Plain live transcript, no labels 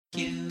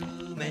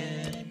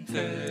Human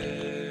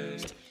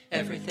first,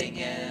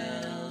 everything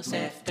else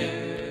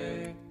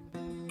after.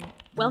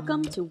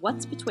 Welcome to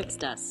What's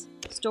Betwixt Us,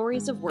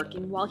 Stories of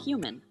Working While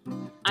Human.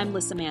 I'm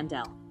Lissa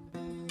Mandel.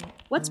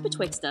 What's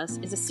Betwixt Us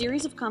is a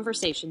series of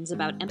conversations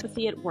about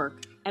empathy at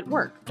work.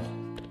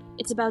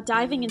 It's about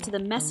diving into the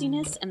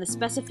messiness and the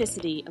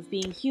specificity of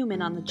being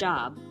human on the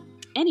job,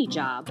 any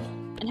job,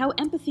 and how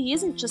empathy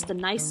isn't just a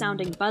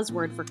nice-sounding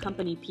buzzword for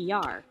company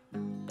PR.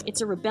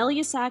 It's a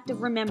rebellious act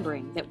of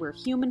remembering that we're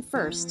human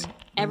first,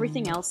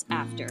 everything else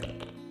after.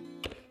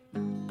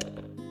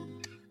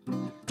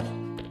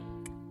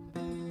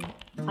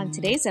 On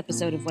today's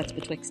episode of What's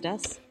Betwixt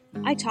Us,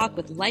 I talk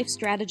with life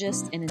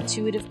strategist and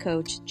intuitive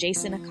coach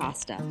Jason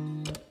Acosta.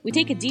 We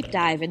take a deep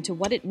dive into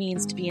what it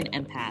means to be an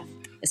empath,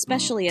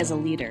 especially as a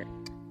leader.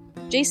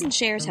 Jason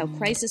shares how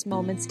crisis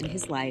moments in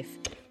his life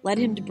led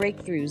him to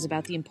breakthroughs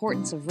about the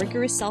importance of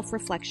rigorous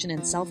self-reflection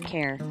and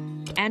self-care,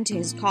 and to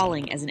his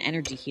calling as an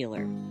energy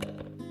healer.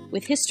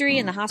 With history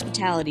in the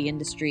hospitality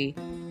industry,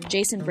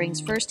 Jason brings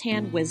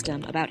firsthand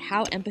wisdom about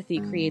how empathy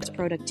creates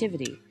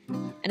productivity,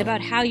 and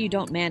about how you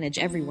don't manage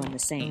everyone the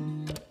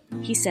same.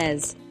 He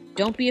says,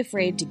 don't be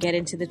afraid to get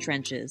into the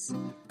trenches.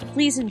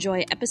 Please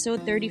enjoy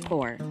episode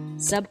 34,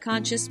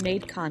 Subconscious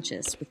Made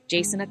Conscious with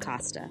Jason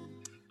Acosta.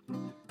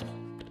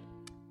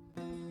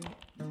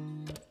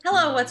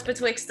 Hello, What's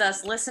Betwixt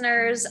Us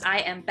listeners. I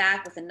am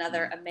back with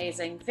another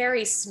amazing,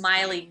 very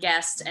smiley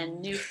guest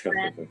and new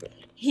friend.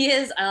 He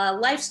is a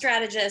life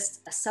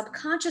strategist, a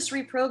subconscious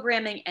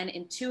reprogramming and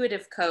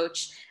intuitive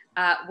coach,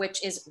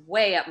 which is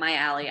way up my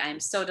alley. I am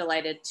so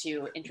delighted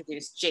to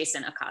introduce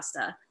Jason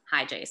Acosta.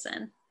 Hi,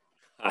 Jason.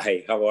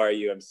 Hi, how are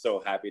you? I'm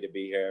so happy to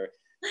be here.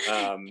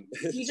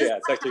 It's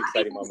such an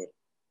exciting moment.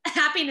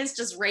 Happiness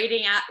just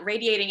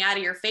radiating out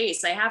of your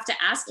face. I have to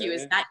ask you,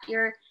 is that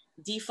your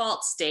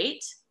default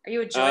state? Are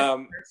you a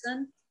joyful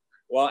person?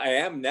 Well, I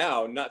am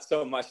now, not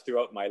so much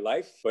throughout my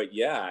life, but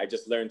yeah, I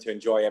just learned to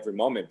enjoy every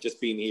moment.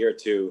 Just being here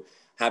to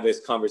have this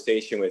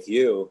conversation with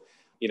you,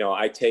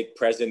 I take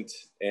present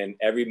in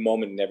every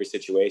moment in every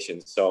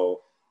situation.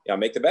 So,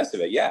 make the best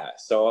of it. Yeah.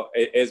 So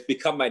it's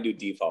become my new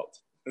default.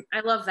 I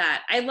love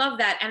that.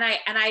 And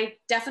I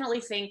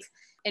definitely think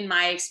in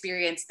my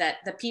experience that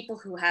the people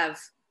who have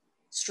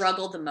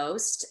struggled the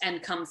most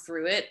and come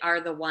through it are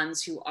the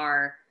ones who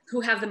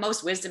have the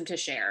most wisdom to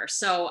share.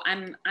 So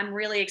I'm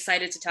really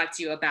excited to talk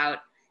to you about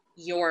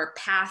your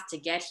path to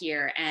get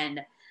here.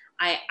 And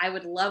I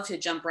would love to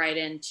jump right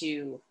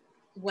into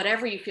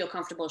whatever you feel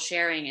comfortable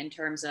sharing in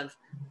terms of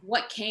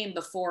what came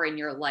before in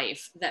your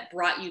life that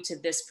brought you to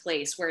this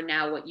place where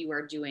now what you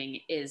are doing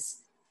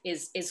is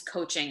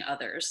coaching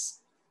others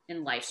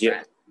in life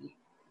strategy.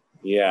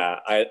 Yeah,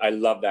 I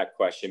love that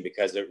question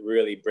because it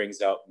really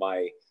brings out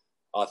my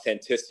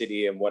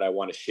authenticity and what I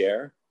want to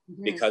share,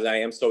 because I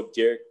am so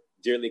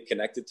dearly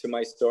connected to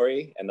my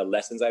story and the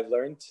lessons I've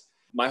learned.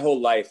 My whole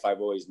life,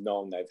 I've always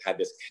known that I've had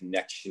this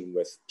connection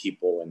with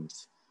people and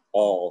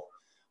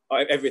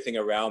everything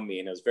around me,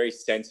 and I was very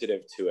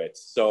sensitive to it.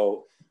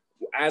 So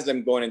as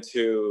I'm going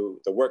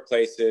into the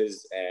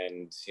workplaces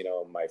and,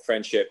 my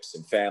friendships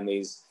and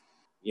families,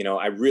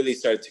 I really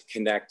started to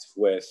connect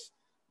with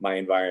my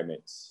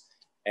environments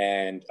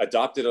and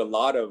adopted a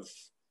lot of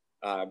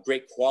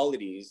great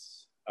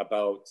qualities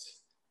about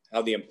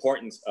how the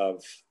importance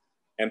of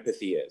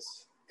empathy is.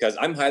 Because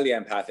I'm highly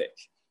empathic,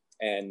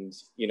 and,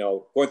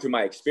 going through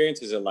my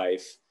experiences in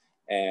life,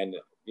 and,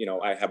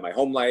 I have my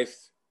home life,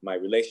 my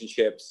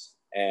relationships,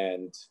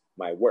 and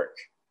my work.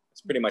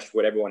 It's pretty much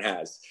what everyone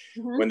has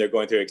when they're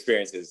going through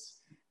experiences.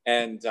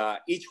 And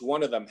each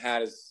one of them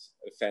has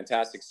a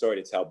fantastic story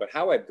to tell. But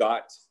how I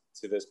got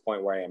to this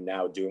point where I am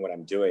now doing what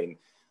I'm doing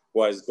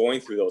was going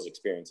through those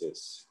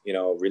experiences,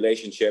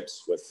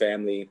 relationships with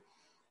family,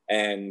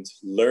 and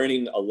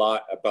learning a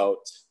lot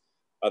about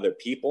other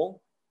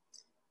people.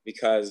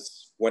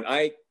 Because when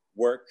I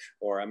work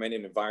or I'm in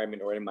an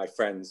environment or in my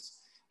friends,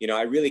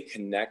 I really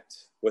connect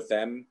with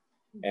them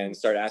and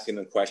start asking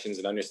them questions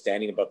and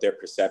understanding about their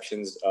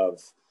perceptions of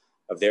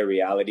their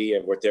reality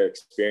and what they're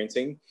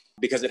experiencing,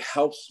 because it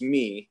helps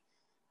me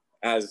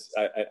as,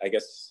 I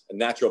guess, a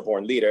natural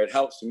born leader. It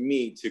helps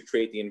me to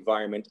create the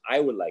environment I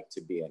would like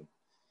to be in.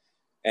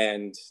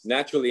 And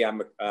naturally,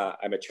 I'm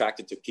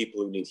attracted to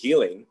people who need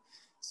healing.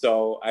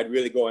 So I'd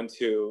really go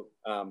into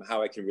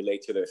how I can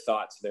relate to their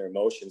thoughts, their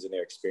emotions, and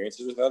their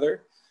experiences with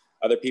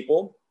other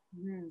people.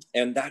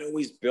 And that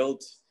always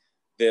built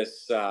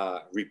this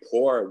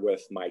rapport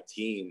with my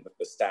team, with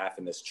the staff,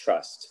 and this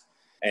trust,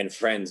 and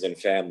friends and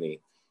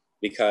family,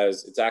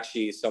 because it's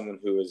actually someone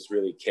who is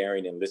really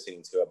caring and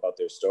listening to about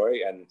their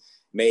story and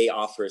may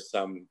offer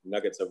some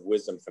nuggets of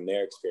wisdom from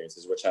their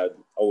experiences, which I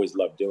always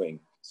love doing.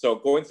 So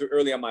going through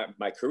early on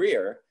my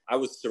career, I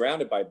was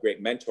surrounded by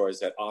great mentors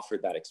that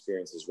offered that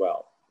experience as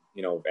well,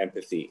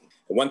 empathy.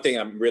 And one thing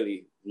I'm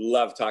really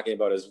love talking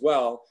about as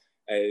well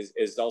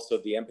is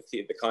also the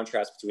empathy, the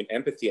contrast between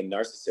empathy and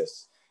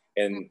narcissists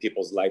in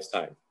people's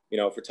lifetime.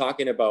 If we're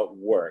talking about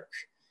work,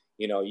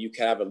 you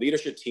can have a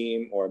leadership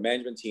team or a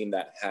management team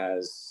that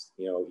has,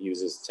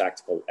 uses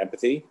tactical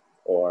empathy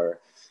or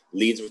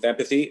leads with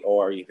empathy,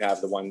 or you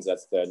have the ones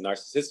that's the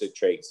narcissistic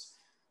traits,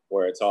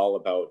 where it's all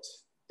about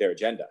their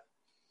agenda.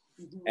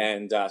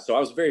 And so I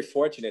was very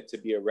fortunate to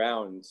be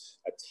around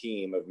a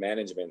team of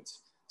management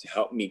to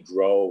help me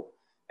grow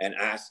and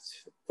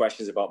asked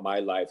questions about my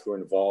life, who were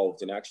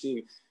involved, and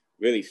actually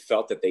really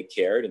felt that they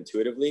cared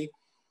intuitively,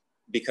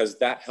 because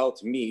that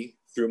helped me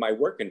through my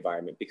work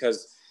environment.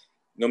 Because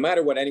no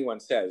matter what anyone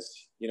says,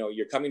 you know,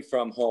 you're coming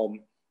from home,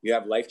 you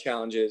have life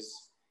challenges,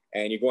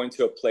 and you're going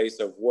to a place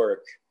of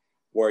work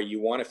where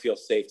you want to feel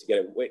safe to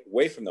get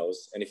away from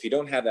those. And if you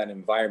don't have that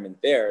environment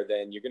there,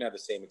 then you're going to have the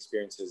same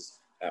experiences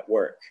at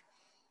work.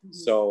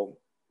 So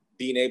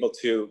being able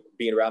to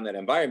be around that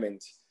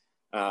environment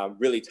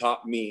really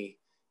taught me,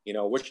 you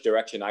know, which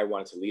direction I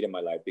wanted to lead in my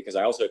life, because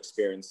I also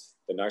experienced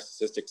the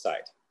narcissistic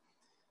side.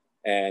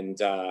 And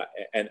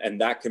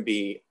that can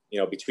be, you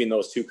know, between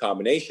those two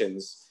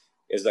combinations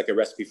is like a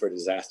recipe for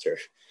disaster.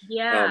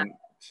 Yeah.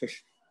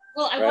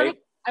 Well, right?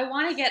 I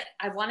want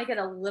to get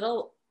a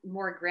little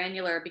more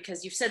granular,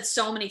 because you've said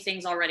so many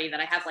things already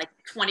that I have like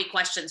 20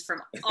 questions from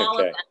all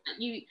of them.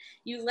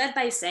 You led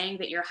by saying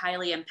that you're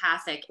highly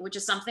empathic, which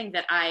is something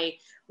that I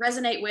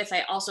resonate with.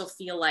 I also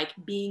feel like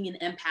being an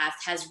empath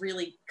has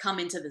really come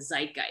into the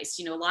zeitgeist.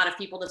 You know, a lot of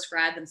people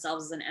describe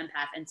themselves as an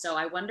empath. And so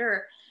I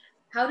wonder,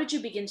 how did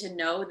you begin to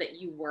know that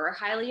you were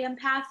highly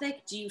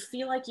empathic? Do you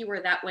feel like you were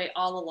that way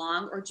all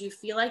along? Or do you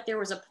feel like there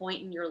was a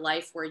point in your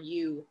life where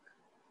you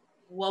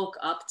woke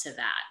up to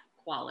that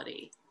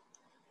quality?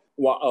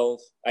 Well,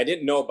 I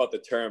didn't know about the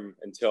term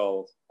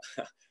until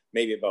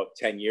maybe about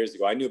 10 years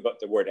ago. I knew about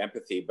the word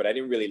empathy, but I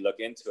didn't really look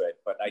into it.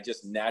 But I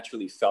just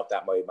naturally felt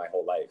that way my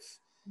whole life.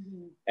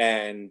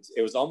 And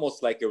it was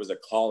almost like it was a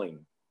calling.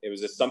 It was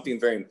just something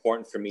very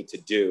important for me to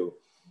do,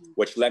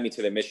 which led me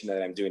to the mission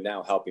that I'm doing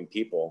now, helping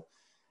people,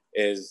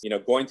 is, you know,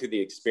 going through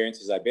the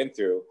experiences I've been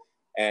through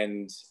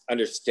and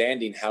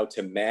understanding how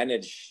to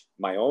manage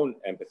my own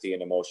empathy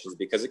and emotions,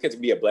 because it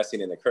can be a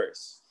blessing and a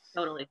curse.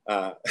 Totally.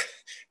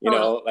 You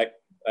know, like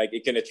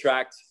it can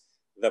attract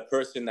the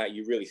person that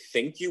you really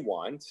think you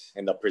want,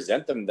 and they'll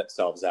present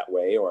themselves that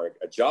way, or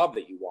a job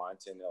that you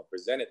want, and they'll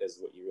present it as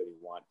what you really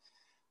want.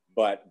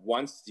 But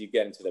once you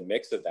get into the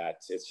mix of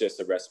that, it's just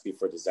a recipe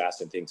for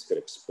disaster, and things could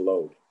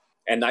explode.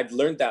 And I've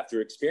learned that through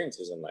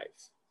experiences in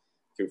life,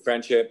 through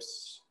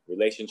friendships,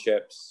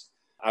 relationships.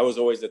 I was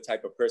always the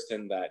type of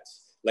person that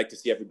liked to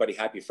see everybody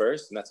happy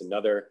first. And that's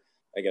another,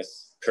 I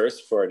guess, curse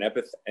for an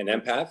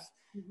empath,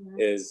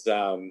 is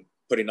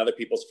putting other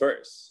people's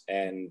first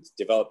and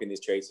developing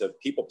these traits of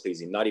people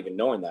pleasing, not even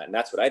knowing that. And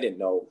that's what I didn't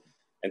know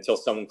until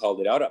someone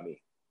called it out at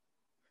me.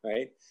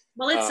 Right.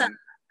 Well, it's,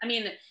 I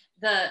mean,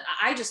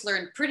 I just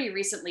learned pretty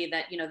recently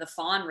that, you know, the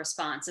fawn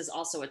response is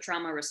also a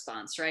trauma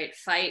response, right?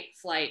 Fight,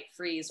 flight,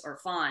 freeze, or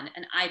fawn.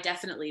 And I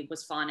definitely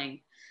was fawning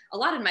a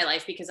lot in my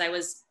life, because I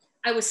was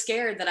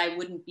scared that I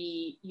wouldn't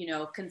be, you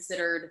know,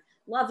 considered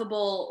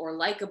lovable or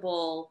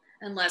likable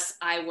unless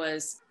I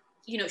was,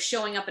 you know,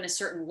 showing up in a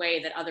certain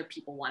way that other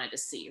people wanted to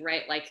see,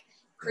 right? Like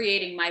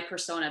creating my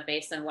persona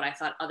based on what I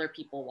thought other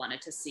people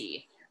wanted to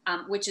see,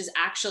 which is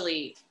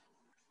actually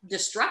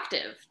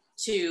destructive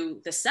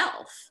to the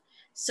self.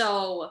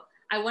 So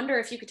I wonder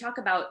if you could talk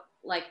about,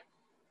 like,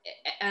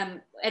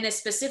 and as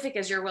specific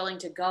as you're willing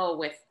to go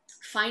with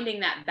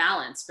finding that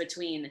balance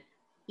between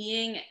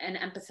being an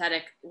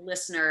empathetic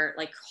listener,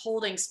 like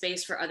holding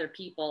space for other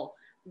people,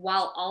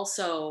 while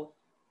also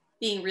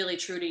being really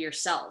true to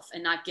yourself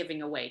and not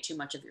giving away too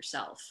much of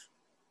yourself.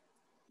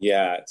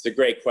 Yeah, it's a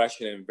great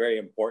question, and a very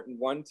important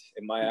one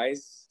in my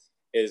eyes,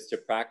 is to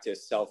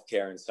practice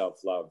self-care and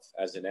self-love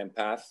as an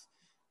empath.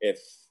 If,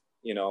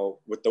 you know,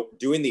 with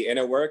doing the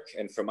inner work,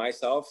 and for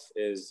myself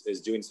is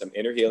doing some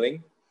inner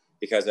healing,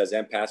 because as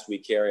empaths, we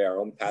carry our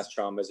own past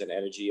traumas and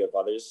energy of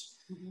others.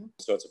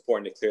 So it's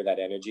important to clear that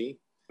energy.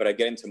 But I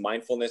get into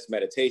mindfulness,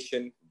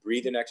 meditation,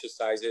 breathing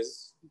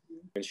exercises,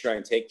 ensuring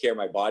I take care of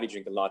my body,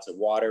 drinking lots of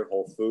water,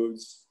 whole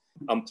foods,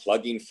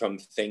 unplugging from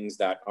things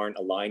that aren't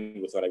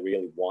aligned with what I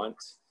really want,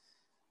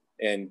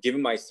 and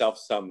giving myself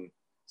some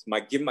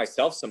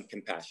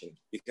compassion,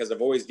 because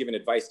I've always given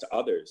advice to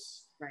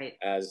others. Right.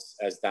 As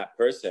that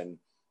person,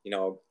 you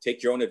know,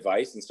 take your own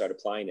advice and start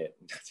applying it.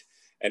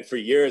 And for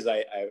years,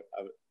 I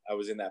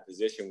was in that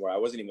position where I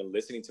wasn't even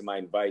listening to my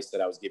advice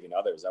that I was giving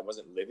others. I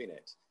wasn't living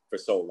it for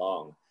so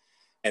long.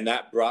 And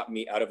that brought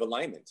me out of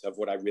alignment of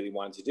what I really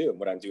wanted to do and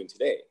what I'm doing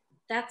today.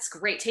 That's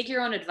great. Take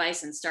your own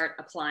advice and start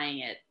applying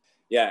it.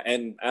 Yeah.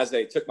 And as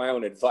I took my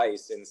own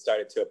advice and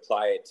started to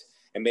apply it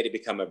and made it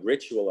become a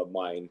ritual of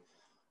mine,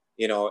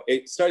 you know,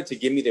 it started to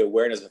give me the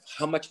awareness of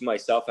how much of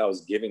myself I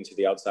was giving to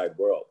the outside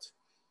world.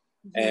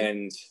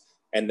 And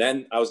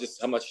then I was just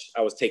how much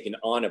I was taking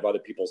on of other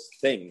people's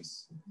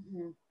things.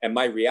 And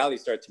my reality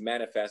started to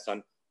manifest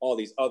on all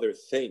these other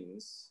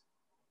things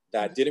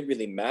that didn't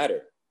really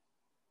matter.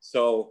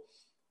 So,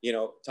 you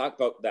know, talk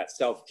about that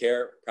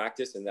self-care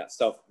practice and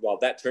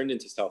that turned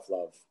into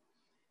self-love.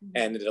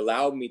 And it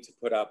allowed me to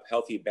put up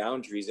healthy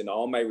boundaries in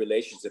all my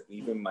relationships,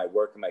 even my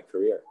work and my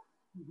career.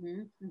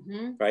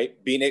 Right?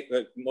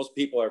 Most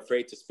people are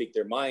afraid to speak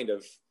their mind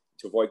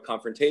to avoid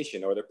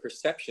confrontation or their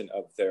perception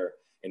of their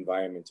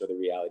environment or the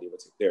reality of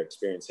what they're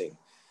experiencing,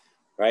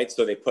 right?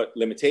 So they put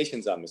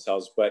limitations on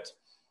themselves. But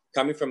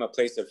coming from a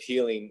place of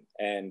healing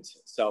and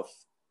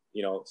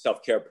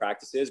self-care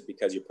practices,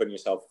 because you're putting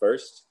yourself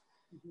first.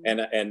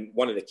 And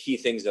one of the key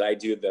things that I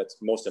do that's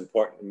most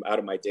important out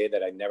of my day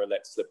that I never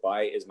let slip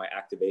by is my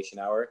activation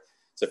hour.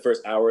 It's the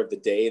first hour of the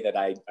day that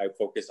I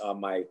focus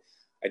on I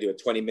do a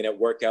 20-minute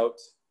workout,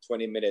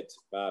 20-minute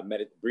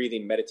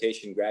breathing,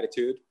 meditation,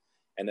 gratitude,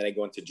 and then I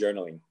go into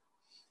journaling.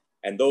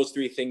 And those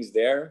three things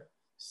there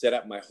set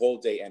up my whole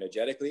day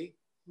energetically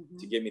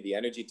to give me the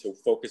energy to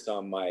focus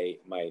on my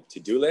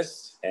to-do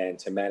list and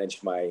to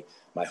manage my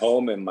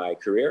home and my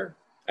career.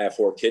 I have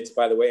 4 kids,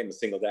 by the way. I'm a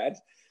single dad.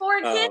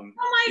 4 kids?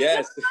 Oh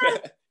my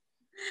God.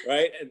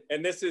 Right.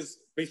 And this is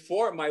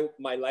before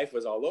my life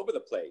was all over the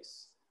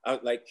place.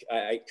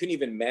 I couldn't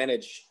even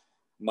manage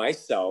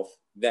myself.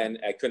 Then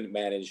I couldn't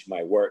manage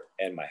my work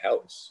and my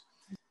house.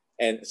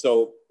 And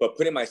so, but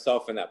putting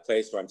myself in that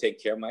place where I'm taking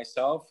care of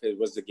myself, it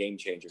was a game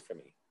changer for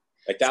me.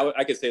 Like that,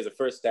 I could say is the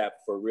first step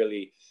for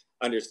really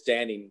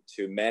understanding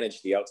to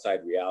manage the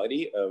outside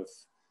reality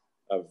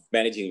of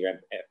managing your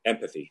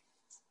empathy.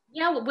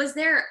 Yeah. Was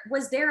there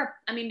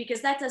I mean,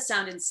 because that does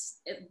sound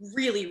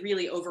really,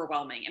 really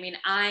overwhelming. I mean,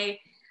 I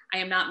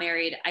am not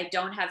married. I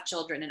don't have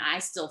children, and I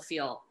still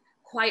feel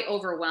quite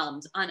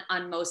overwhelmed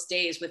on most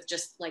days with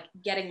just like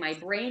getting my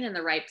brain in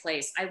the right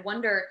place. I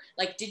wonder,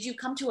 like, did you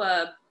come to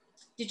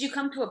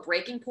a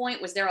breaking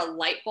point? Was there a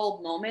light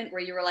bulb moment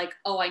where you were like,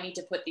 oh, I need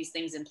to put these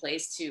things in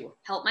place to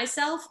help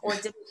myself, or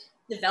did it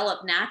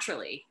develop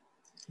naturally?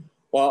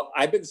 Well,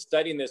 I've been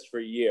studying this for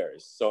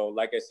years. So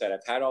like I said,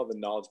 I've had all the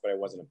knowledge, but I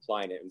wasn't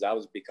applying it. And that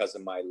was because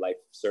of my life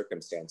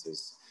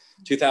circumstances.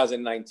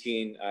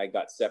 2019, I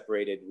got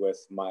separated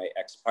with my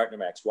ex-partner,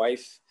 my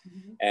ex-wife,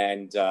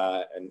 and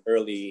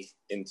early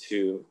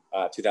into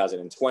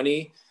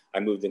 2020, I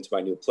moved into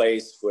my new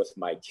place with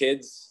my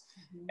kids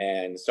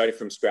and started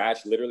from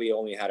scratch. Literally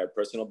only had our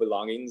personal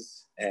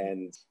belongings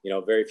and,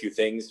 very few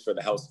things for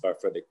the house,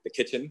 for the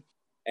kitchen.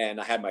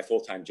 And I had my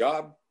full-time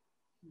job.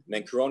 And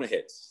then Corona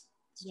hits.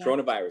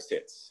 Coronavirus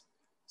hits.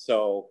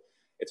 So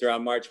it's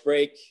around March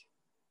break.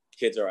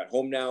 Kids are at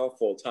home now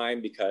full time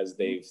because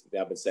they've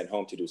now been sent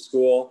home to do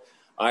school.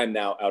 I'm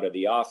now out of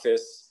the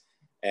office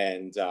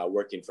and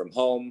working from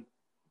home,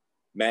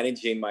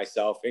 managing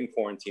myself in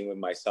quarantine with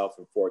myself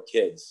and 4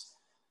 kids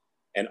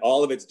and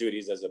all of its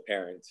duties as a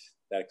parent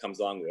that it comes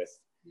along with.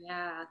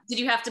 Yeah. Did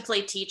you have to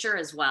play teacher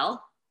as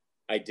well?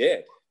 I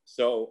did.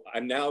 So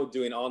I'm now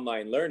doing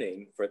online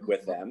learning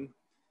with them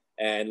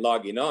and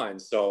logging on.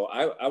 So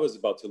I was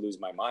about to lose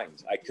my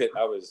mind.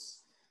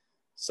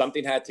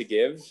 Something had to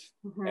give.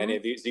 And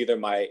it was either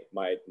my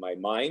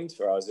mind,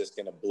 or I was just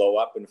going to blow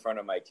up in front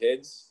of my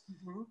kids,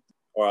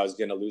 or I was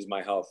going to lose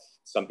my health.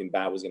 Something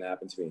bad was going to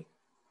happen to me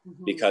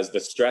because the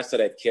stress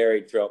that I've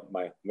carried throughout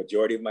my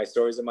majority of my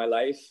stories of my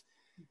life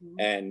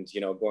and,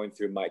 going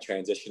through my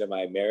transition of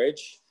my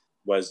marriage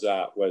was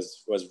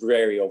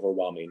very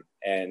overwhelming.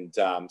 And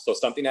so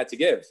something had to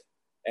give.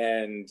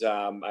 And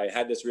I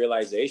had this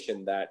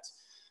realization that,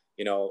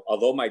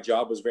 although my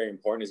job was very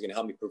important, it's going to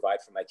help me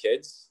provide for my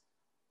kids,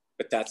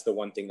 but that's the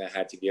one thing that I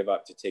had to give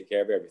up to take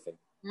care of everything.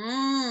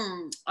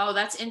 Oh,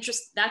 that's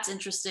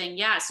interesting.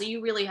 Yeah. So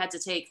you really had to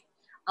take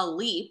a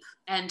leap.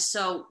 And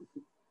so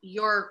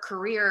your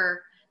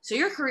career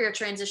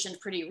transitioned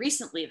pretty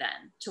recently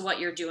then to what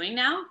you're doing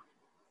now?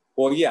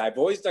 Well, yeah, I've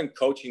always done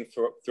coaching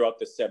throughout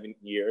the 7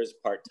 years,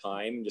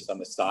 part-time, just on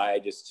the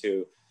side, just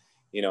to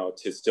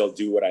still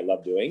do what I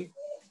love doing.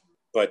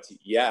 But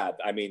yeah,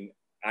 I mean,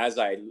 as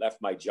I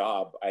left my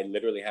job, I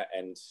literally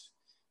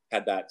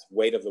had that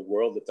weight of the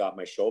world lifted off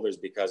my shoulders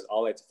because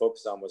all I had to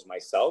focus on was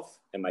myself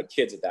and my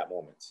kids at that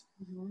moment.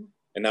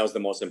 And that was the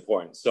most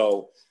important.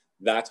 So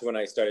that's when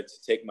I started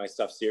to take my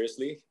stuff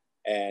seriously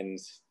and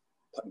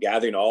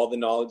gathering all the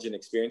knowledge and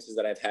experiences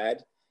that I've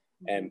had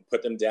and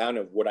put them down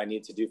of what I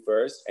need to do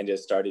first and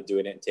just started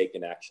doing it and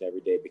taking action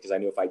every day. Because I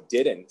knew if I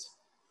didn't,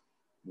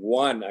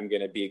 one, I'm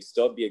going to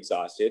still be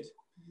exhausted.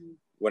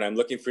 When I'm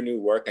looking for new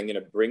work, I'm going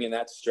to bring in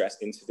that stress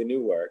into the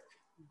new work.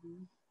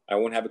 I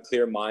won't have a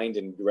clear mind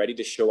and be ready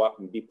to show up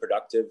and be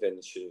productive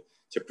and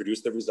to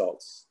produce the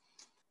results.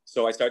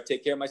 So I started to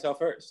take care of myself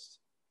first.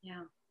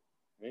 Yeah.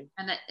 Right?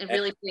 And it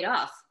really paid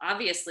off.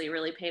 Obviously, it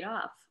really paid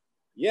off.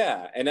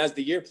 Yeah. And as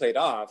the year played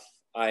off,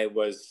 I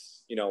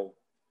was,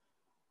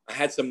 I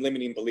had some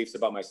limiting beliefs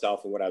about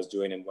myself and what I was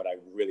doing and what I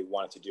really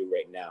wanted to do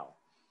right now,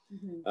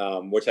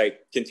 which I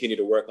continue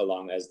to work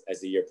along as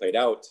the year played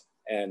out.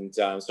 And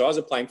so I was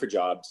applying for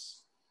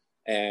jobs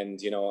and,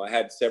 I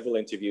had several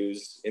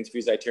interviews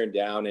I turned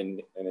down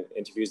and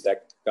interviews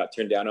that got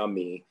turned down on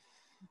me,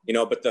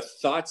 but the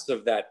thoughts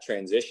of that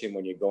transition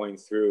when you're going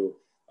through,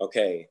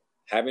 okay,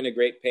 having a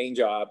great paying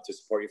job to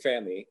support your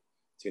family,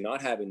 to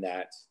not having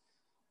that,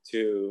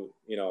 to,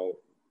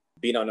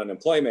 being on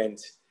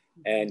unemployment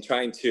and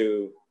trying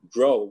to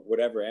grow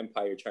whatever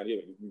empire you're trying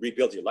to do,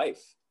 rebuild your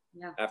life.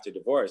 after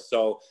divorce.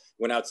 So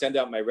when I'd send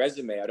out my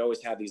resume, I'd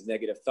always have these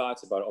negative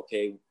thoughts about,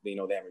 okay, they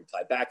haven't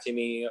replied back to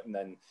me. And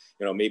then,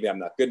 maybe I'm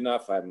not good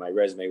enough. My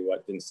resume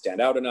didn't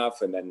stand out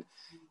enough. And then,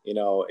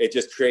 it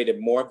just created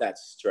more of that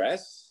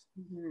stress.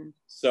 Mm-hmm.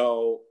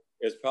 So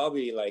it was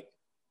probably like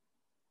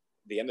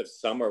the end of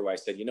summer where I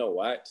said, you know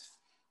what,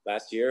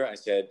 last year I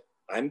said,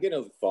 I'm going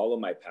to follow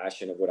my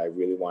passion of what I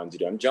really wanted to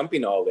do. I'm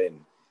jumping all in.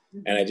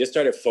 Mm-hmm. And I just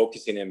started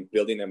focusing and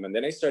building them. And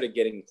then I started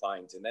getting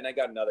clients, and then I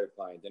got another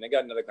client, and I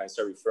got another client,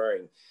 started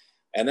referring.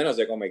 And then I was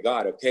like, oh my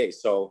God, okay.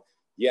 So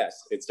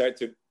yes, it started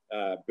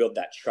to build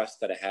that trust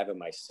that I have in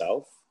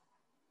myself.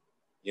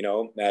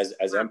 As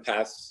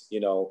empaths,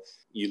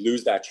 you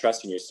lose that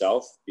trust in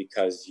yourself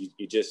because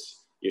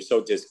you're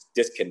so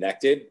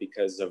disconnected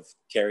because of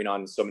carrying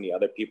on so many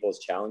other people's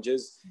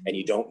challenges. Mm-hmm. And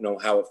you don't know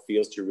how it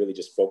feels to really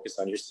just focus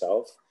on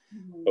yourself.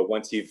 Mm-hmm. But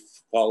once you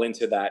fall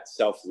into that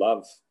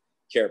self-love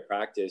care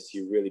practice,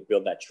 you really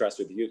build that trust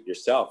with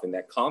yourself and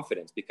that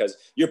confidence, because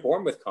you're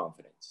born with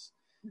confidence,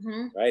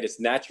 mm-hmm. right? It's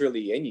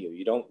naturally in you.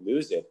 You don't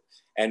lose it.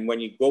 And when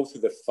you go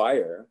through the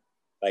fire,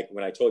 like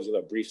when I told you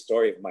a brief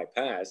story of my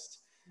past,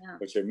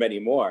 which are many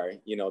more,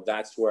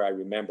 that's where I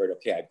remembered,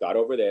 okay, I've got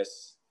over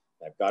this.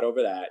 I've got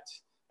over that.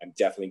 I'm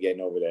definitely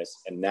getting over this.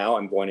 And now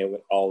I'm going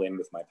all in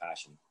with my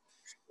passion.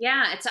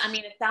 Yeah. It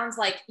sounds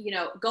like,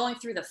 going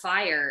through the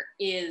fire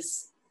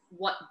is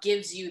what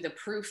gives you the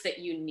proof that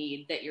you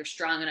need, that you're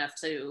strong enough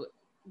to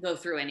go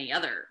through any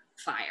other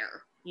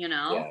fire,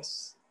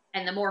 Yes.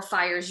 And the more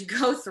fires you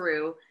go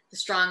through, the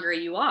stronger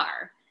you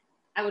are.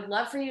 I would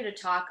love for you to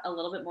talk a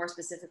little bit more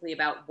specifically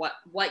about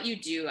what you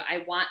do.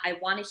 I want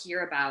to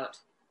hear about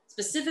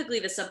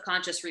specifically the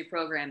subconscious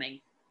reprogramming.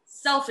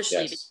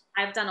 Selfishly, yes.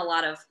 I've done a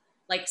lot of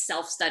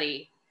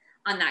self-study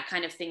on that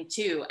kind of thing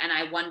too. And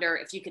I wonder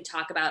if you could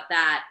talk about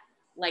that,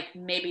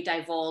 maybe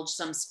divulge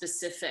some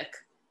specific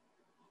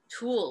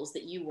tools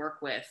that you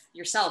work with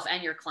yourself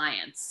and your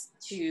clients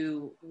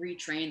to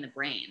retrain the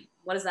brain.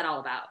 What is that all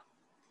about?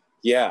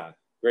 Yeah,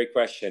 great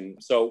question.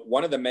 So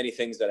one of the many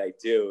things that I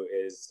do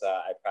is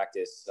I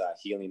practice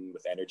healing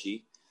with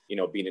energy.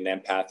 Being an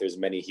empath, there's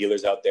many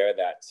healers out there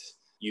that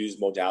use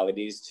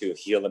modalities to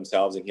heal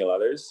themselves and heal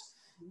others.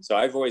 Mm-hmm. So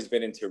I've always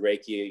been into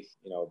Reiki,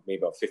 maybe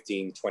about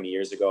 15, 20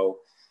 years ago.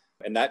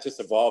 And that just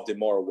evolved in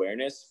more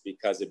awareness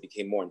because it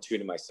became more in tune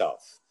to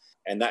myself.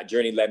 And that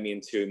journey led me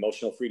into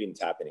emotional freedom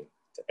tapping.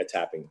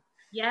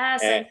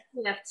 Yes, and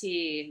EFT.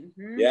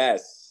 Mm-hmm.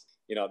 Yes.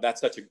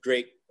 That's such a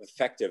great,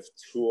 effective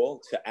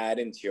tool to add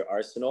into your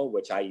arsenal,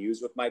 which I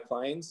use with my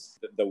clients.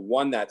 The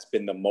one that's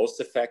been the most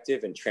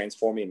effective in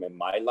transforming in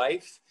my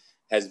life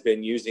has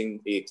been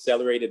using the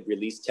accelerated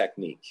release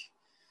technique.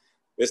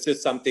 This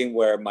is something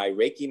where my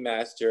Reiki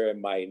master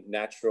and my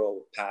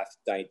natural path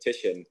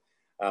dietitian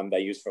that I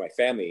use for my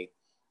family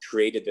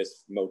created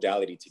this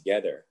modality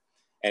together.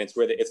 And it's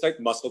it's like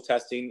muscle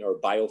testing or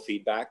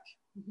biofeedback.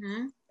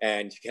 Mm-hmm.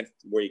 And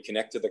where you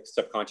connect to the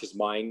subconscious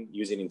mind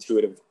using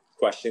intuitive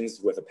questions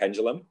with a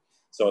pendulum.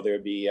 So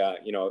there'd be,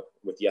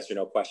 with yes or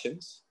no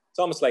questions. It's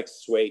almost like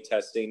sway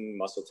testing,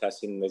 muscle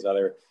testing. There's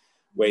other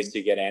ways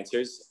to get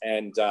answers.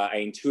 And I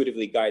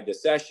intuitively guide the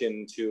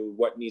session to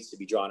what needs to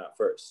be drawn out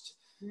first.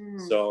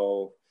 Mm.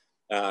 So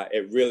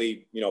it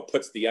really,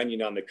 puts the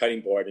onion on the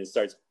cutting board and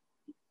starts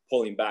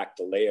pulling back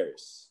the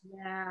layers.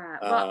 Yeah.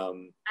 Well,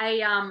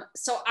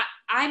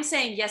 I'm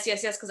saying yes,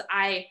 because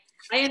I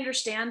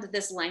understand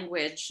this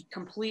language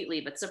completely,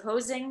 but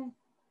supposing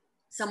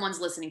someone's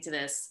listening to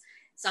this,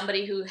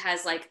 somebody who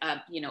has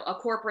a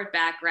corporate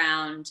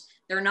background,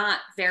 they're not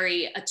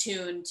very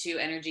attuned to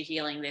energy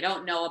healing. They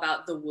don't know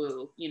about the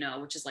woo,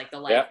 which is the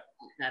life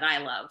that I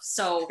love.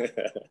 So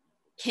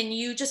can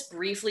you just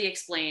briefly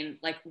explain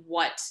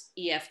what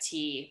EFT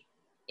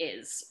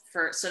is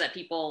so that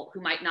people who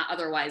might not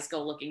otherwise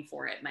go looking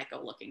for it might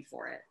go looking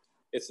for it?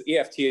 It's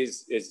EFT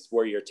is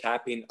where you're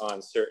tapping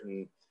on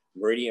certain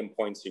meridian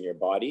points in your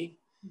body,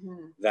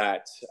 mm-hmm.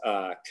 that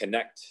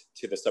connect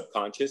to the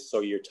subconscious.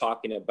 So you're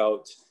talking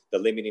about the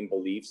limiting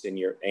beliefs and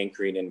you're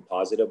anchoring in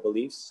positive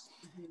beliefs,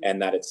 mm-hmm.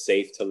 and that it's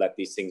safe to let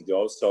these things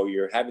go. So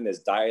you're having this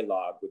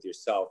dialogue with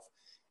yourself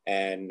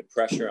and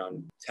pressure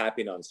on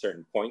tapping on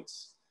certain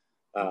points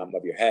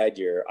of your head,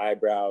 your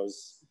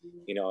eyebrows,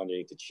 mm-hmm.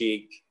 Underneath the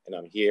cheek, and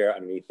on here,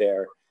 underneath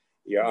there,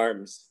 your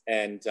arms.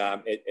 And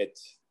it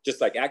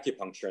just like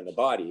acupuncture in the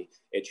body,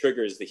 it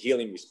triggers the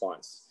healing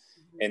response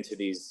into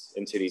these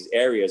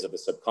areas of the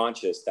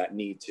subconscious that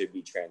need to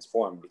be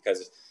transformed,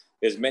 because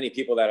there's many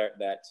people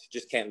that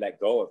just can't let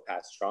go of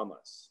past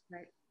traumas.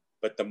 Right.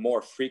 But the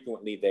more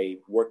frequently they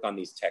work on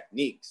these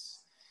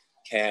techniques,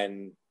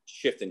 can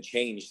shift and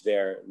change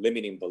their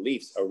limiting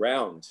beliefs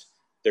around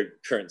their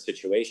current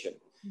situation.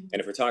 Mm-hmm. And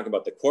if we're talking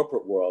about the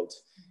corporate world,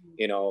 mm-hmm.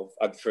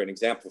 For an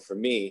example, for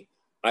me,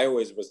 I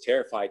always was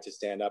terrified to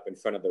stand up in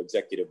front of the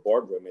executive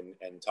boardroom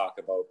and talk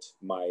about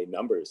my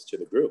numbers to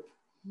the group.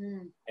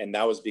 Mm. And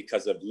that was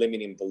because of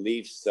limiting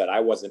beliefs that I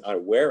wasn't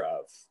unaware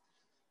of.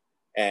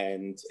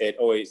 And it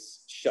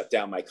always shut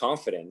down my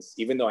confidence.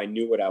 Even though I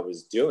knew what I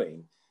was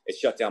doing, it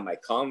shut down my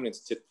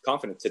confidence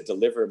to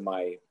deliver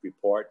my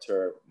report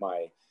or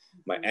my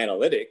my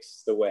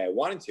analytics the way I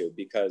wanted to,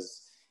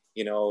 because,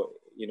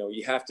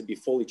 you have to be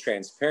fully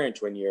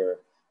transparent when you're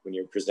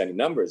presenting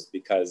numbers,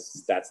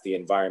 because that's the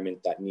environment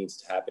that needs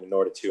to happen in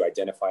order to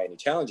identify any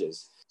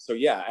challenges. So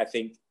yeah, I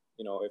think,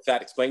 if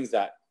that explains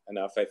that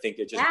enough, I think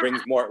it just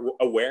brings more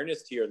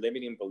awareness to your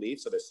limiting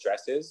beliefs or the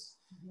stresses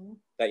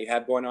that you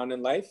have going on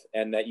in life,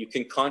 and that you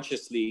can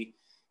consciously,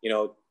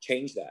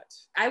 change that.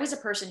 I was a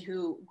person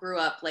who grew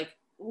up like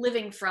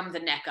living from the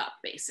neck up,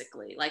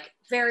 basically, like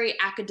very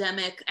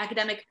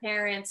academic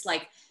parents,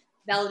 like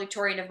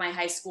valedictorian of my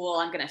high school.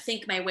 I'm going to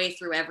think my way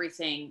through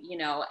everything,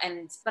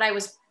 but I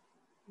was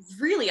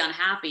really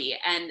unhappy,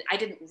 and I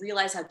didn't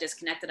realize how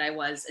disconnected I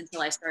was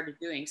until I started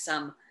doing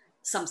some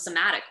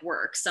somatic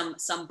work,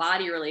 some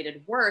body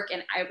related work.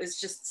 And I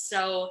was just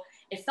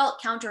it felt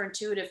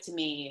counterintuitive to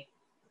me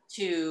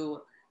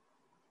to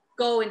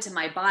go into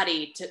my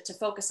body, to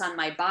focus on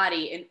my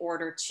body in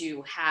order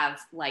to have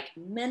like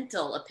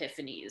mental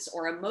epiphanies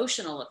or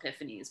emotional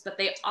epiphanies, but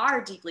they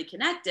are deeply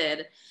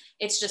connected.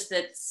 It's just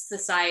that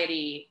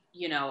society,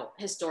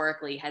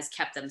 historically has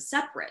kept them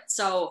separate.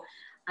 So,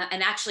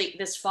 and actually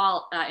this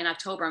fall in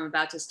October, I'm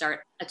about to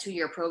start a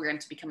 2-year program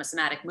to become a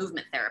somatic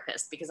movement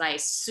therapist, because I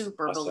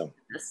super believe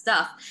in this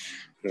stuff.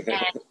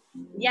 And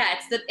yeah,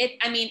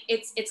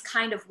 it's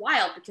kind of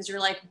wild, because you're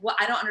like, what?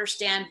 I don't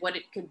understand what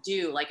it could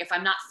do. Like, if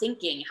I'm not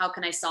thinking, how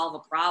can I solve a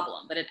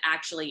problem? But it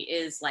actually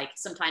is like,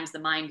 sometimes the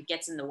mind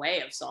gets in the way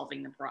of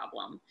solving the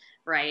problem,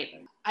 right?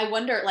 I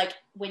wonder, like,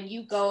 when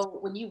you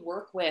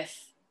work with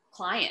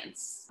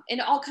clients in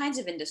all kinds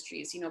of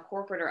industries,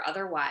 corporate or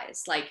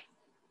otherwise, like,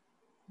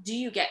 do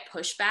you get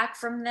pushback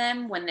from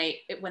them when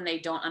they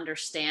don't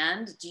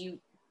understand? Do you,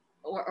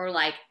 or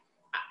like,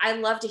 I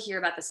love to hear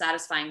about the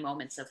satisfying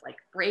moments of like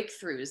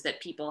breakthroughs that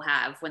people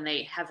have when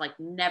they have like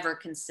never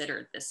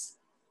considered this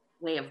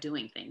way of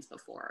doing things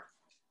before.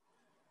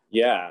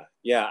 Yeah.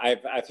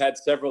 I've had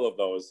several of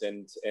those,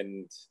 and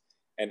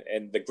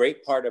the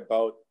great part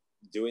about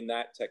doing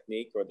that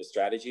technique or the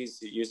strategies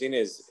you're using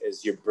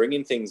is you're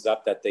bringing things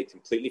up that they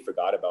completely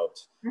forgot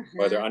about,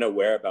 or they're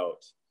unaware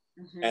about.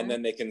 And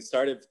then they can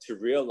start to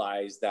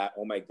realize that,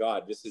 oh my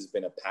God, this has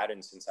been a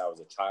pattern since I was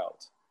a child.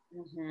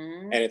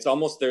 And it's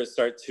almost they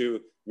start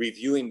to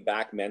reviewing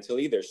back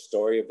mentally their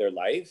story of their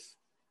life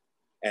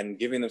and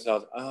giving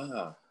themselves,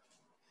 and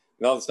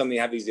all of a sudden they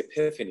have these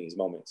epiphanies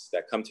moments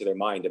that come to their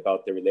mind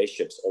about their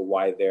relationships or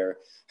why they're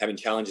having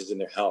challenges in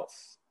their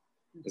health,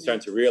 and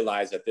starting to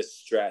realize that this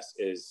stress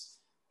is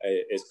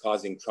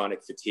causing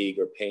chronic fatigue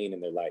or pain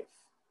in their life.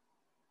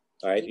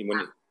 All right. Yeah.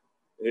 And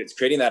it's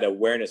creating that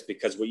awareness,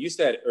 because what you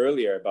said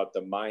earlier about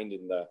the mind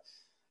and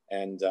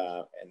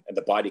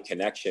the body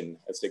connection,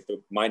 it's like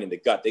the mind and the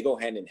gut, they go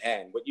hand in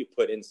hand. What you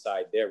put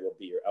inside there will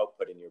be your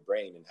output in your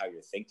brain and how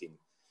you're thinking,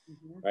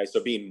 right?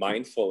 So being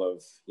mindful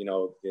of,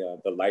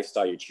 the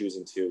lifestyle you're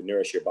choosing to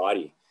nourish your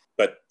body.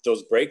 But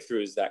those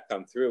breakthroughs that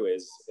come through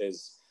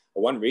is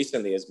one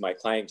recently is my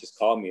client just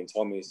called me and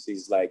told me,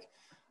 she's like,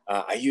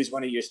 I use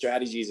one of your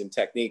strategies and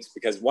techniques,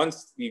 because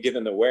once you give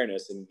them the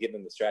awareness and give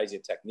them the strategy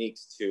and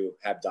techniques to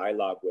have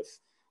dialogue with,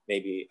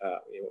 maybe,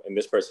 in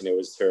this person, it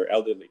was her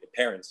elderly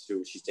parents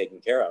who she's taking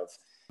care of,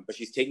 but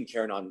she's taking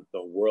care of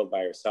the world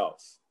by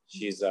herself.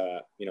 She's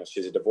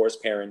she's a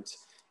divorced parent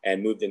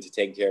and moved into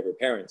taking care of her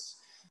parents,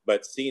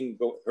 but seeing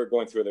her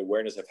going through the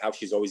awareness of how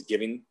she's always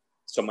giving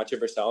so much of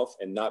herself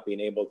and not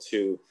being able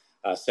to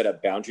set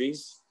up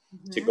boundaries,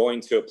 to going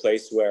to a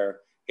place where,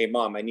 hey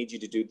mom, I need you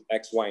to do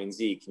X, Y, and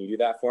Z. Can you do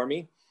that for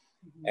me?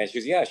 And she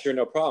goes, yeah, sure,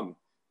 no problem.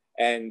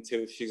 And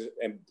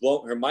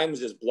her mind was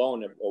just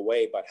blown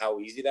away by how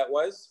easy that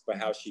was, by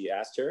how she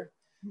asked her,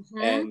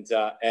 and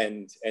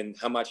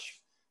how much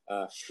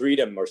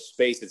freedom or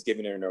space it's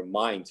giving her in her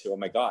mind to, oh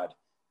my God,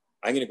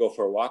 I'm going to go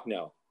for a walk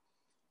now.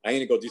 I'm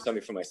going to go do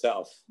something for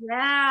myself.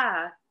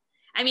 Yeah.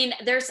 I mean,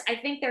 I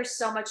think there's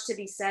so much to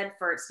be said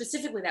for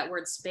specifically that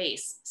word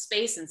space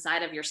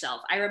inside of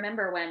yourself. I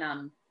remember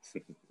when,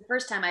 the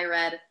first time I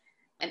read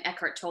an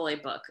Eckhart Tolle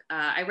book,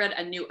 I read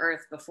A New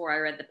Earth before I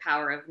read The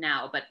Power of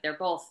Now, but they're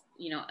both,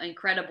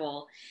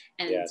 incredible.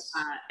 And, yes.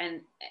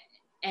 And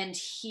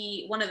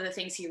one of the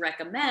things he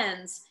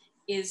recommends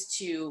is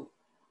to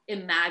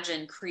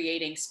imagine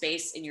creating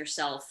space in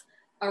yourself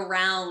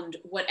around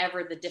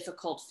whatever the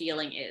difficult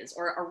feeling is,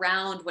 or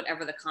around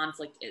whatever the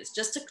conflict is,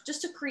 just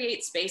to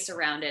create space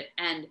around it.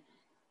 And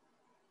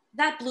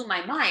that blew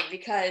my mind,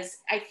 because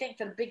I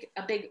think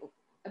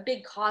a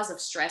big cause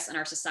of stress in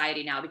our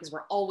society now, because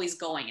we're always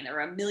going and there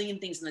are a million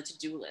things on the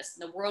to-do list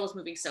and the world is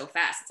moving so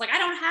fast. It's like, I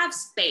don't have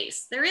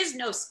space. There is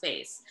no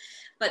space,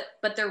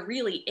 but there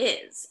really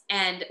is.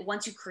 And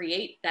once you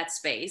create that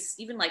space,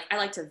 even like, I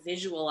like to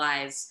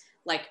visualize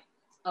like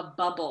a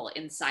bubble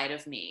inside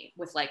of me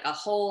with like a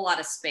whole lot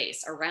of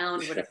space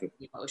around whatever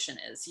the emotion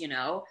is,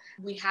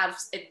 we have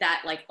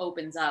that like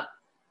opens up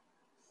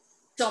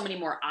so many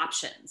more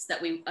options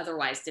that we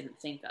otherwise didn't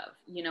think of.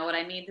 You know what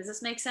I mean? Does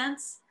this make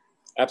sense?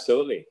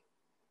 Absolutely.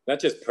 Not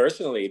just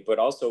personally, but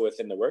also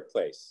within the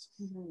workplace,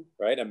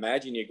 right?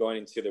 Imagine you're going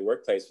into the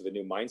workplace with a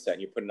new mindset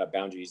and you're putting up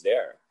boundaries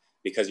there.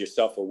 because you're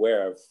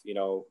self-aware of,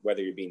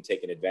 whether you're being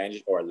taken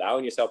advantage or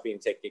allowing yourself being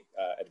taken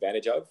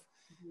advantage of,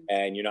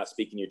 and you're not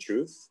speaking your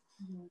truth.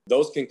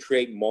 Those can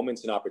create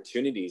moments and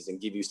opportunities and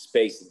give you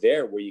space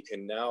there where you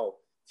can now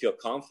feel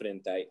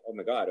confident that, oh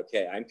my God,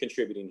 okay, I'm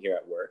contributing here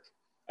at work.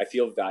 I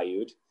feel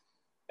valued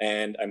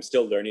and I'm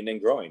still learning and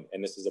growing.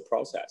 And this is a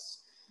process.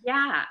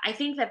 Yeah. I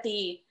think that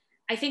the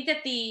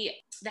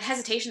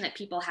hesitation that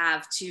people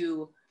have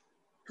to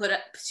put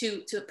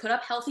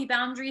up healthy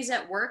boundaries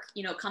at work,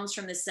 comes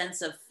from this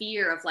sense of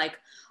fear of like,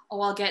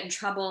 oh, I'll get in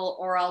trouble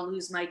or I'll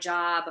lose my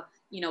job.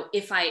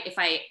 If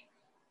I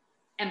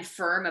am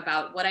firm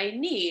about what I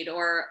need,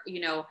 or,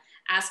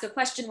 ask a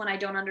question when I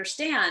don't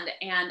understand.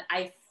 And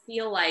I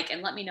feel like,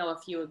 and let me know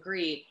if you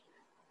agree,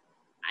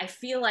 I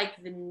feel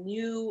like the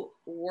new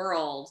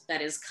world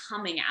that is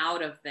coming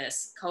out of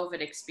this COVID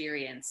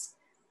experience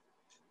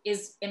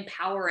is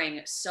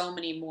empowering so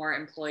many more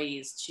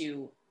employees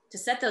to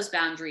set those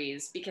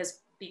boundaries,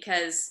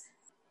 because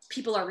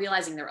people are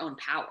realizing their own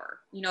power.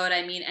 You know what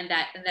I mean? And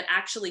that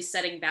actually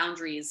setting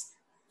boundaries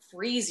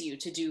frees you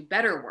to do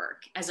better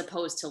work as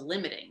opposed to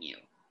limiting you.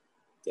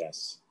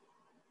 Yes,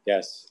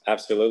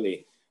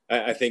 absolutely.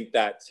 I think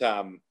that,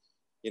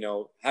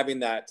 having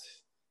that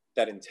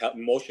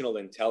emotional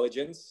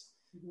intelligence,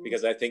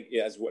 because I think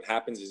as what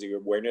happens is your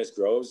awareness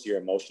grows, your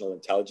emotional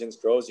intelligence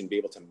grows, and be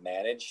able to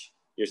manage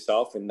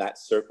yourself in that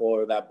circle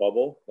or that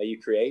bubble that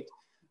you create.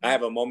 I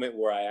have a moment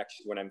where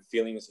when I'm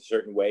feeling a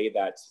certain way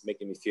that's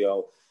making me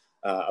feel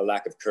a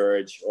lack of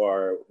courage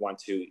or want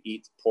to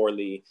eat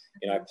poorly,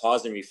 I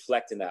pause and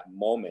reflect in that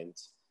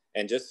moment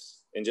and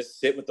just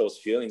sit with those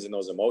feelings and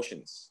those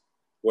emotions.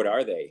 What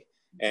are they?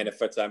 And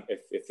if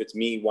it's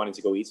me wanting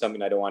to go eat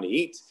something I don't want to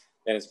eat,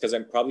 then it's because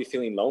I'm probably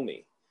feeling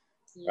lonely,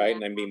 right?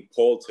 And I'm being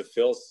pulled to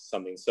feel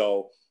something.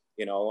 So,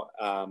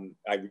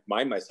 I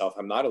remind myself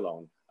I'm not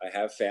alone. I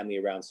have family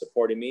around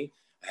supporting me.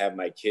 I have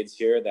my kids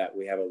here that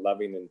we have a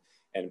loving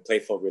and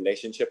playful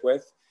relationship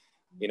with,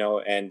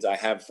 and I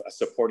have a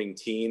supporting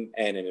team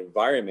and an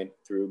environment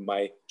through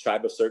my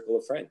tribe of circle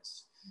of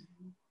friends,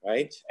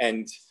 right?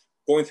 And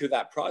going through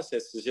that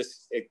process is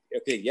just,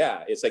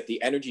 it's like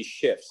the energy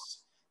shifts.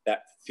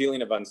 That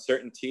feeling of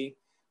uncertainty,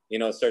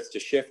 starts to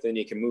shift, and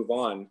you can move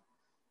on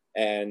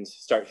and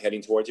start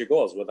heading towards your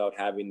goals without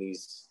having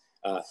these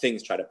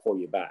things try to pull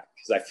you back.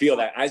 Because I feel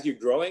that as you're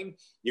growing,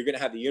 you're going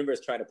to have the universe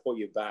trying to pull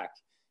you back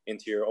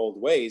into your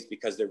old ways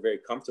because they're very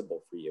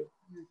comfortable for you.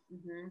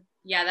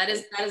 Yeah, that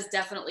is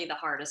definitely the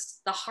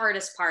hardest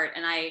part.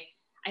 And I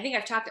think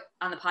I've talked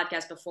on the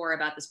podcast before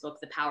about this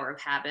book, The Power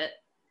of Habit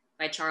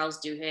by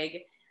Charles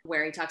Duhigg,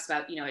 where he talks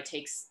about, it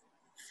takes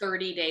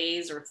 30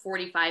 days or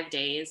 45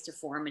 days to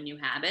form a new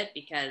habit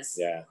because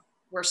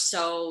we're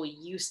so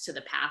used to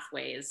the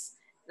pathways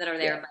that are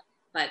there.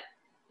 But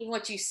even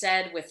what you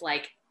said with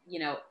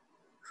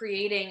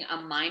creating a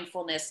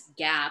mindfulness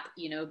gap,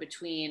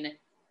 between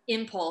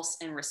impulse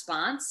and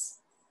response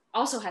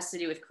also has to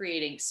do with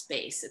creating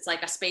space. It's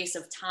like a space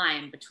of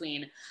time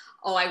between,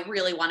 oh, I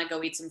really want to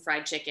go eat some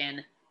fried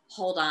chicken.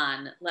 Hold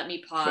on, let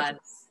me pause.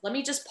 Let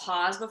me just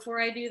pause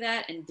before I do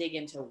that and dig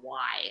into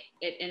why.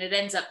 It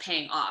ends up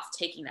paying off,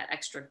 taking that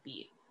extra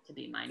beat to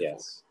be mindful.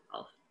 Yes.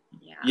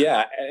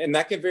 Yeah, and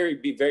that can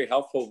be very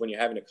helpful when you're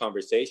having a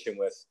conversation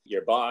with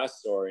your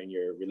boss or in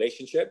your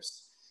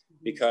relationships,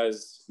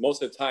 because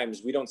most of the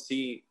times we don't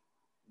see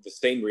the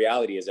same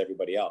reality as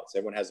everybody else.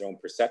 Everyone has their own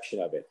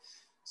perception of it.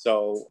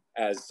 So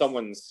as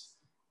someone's,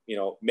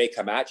 may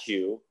come at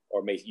you,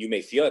 or you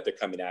may feel that they're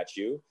coming at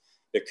you,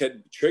 that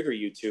could trigger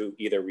you to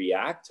either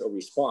react or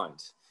respond.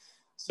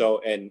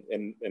 So, and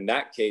in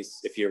that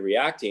case, if you're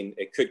reacting,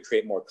 it could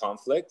create more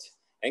conflict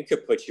and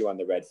could put you on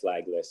the red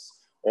flag list,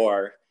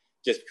 or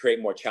just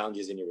create more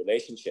challenges in your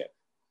relationship,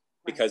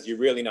 because you're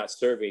really not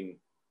serving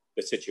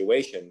the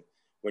situation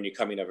when you're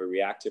coming out of a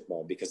reactive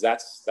mode, because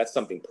that's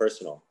something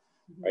personal,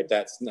 right?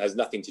 That has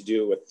nothing to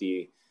do with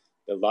the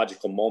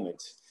logical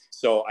moment.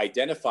 So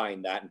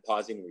identifying that and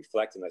pausing and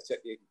reflecting, like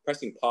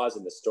pressing pause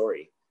in the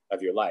story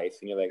of your life,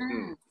 and you're like,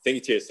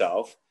 thinking to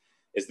yourself,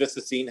 is this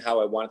the scene how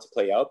I want it to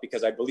play out?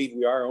 Because I believe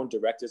we are our own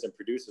directors and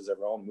producers of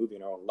our own movie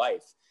and our own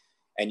life.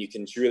 And you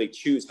can really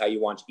choose how you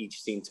want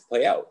each scene to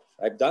play out.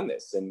 I've done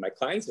this, and my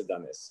clients have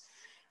done this,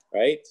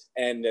 right?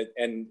 And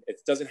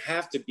it doesn't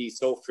have to be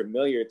so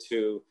familiar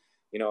to,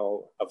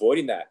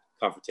 avoiding that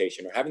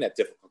confrontation or having that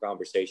difficult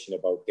conversation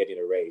about getting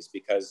a raise,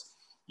 because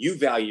you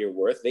value your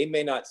worth. They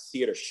may not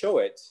see it or show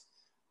it,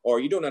 or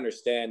you don't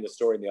understand the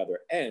story on the other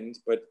end,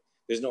 but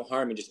there's no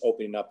harm in just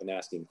opening up and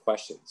asking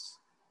questions.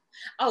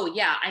 Oh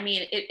yeah. I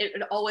mean,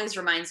 it always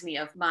reminds me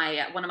of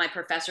one of my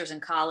professors in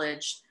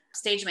college,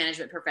 stage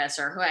management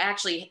professor, who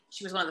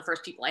she was one of the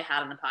first people I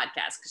had on the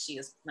podcast because she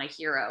is my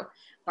hero,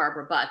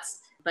 Barbara Butts.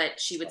 But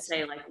she would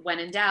say, when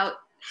in doubt,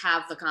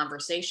 have the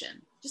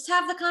conversation. Just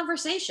have the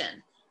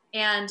conversation.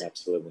 And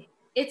absolutely,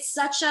 it's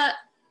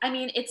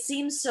it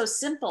seems so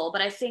simple,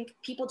 but I think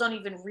people don't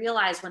even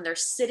realize when they're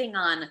sitting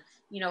on,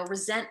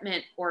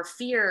 resentment or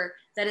fear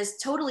that is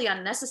totally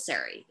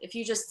unnecessary. If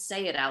you just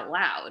say it out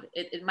loud,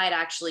 it might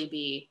actually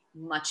be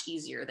much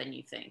easier than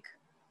you think.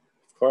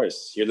 Of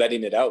course, you're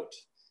letting it out.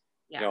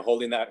 You know,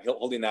 holding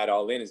that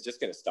all in is just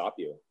going to stop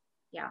you.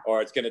 Yeah.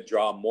 Or it's going to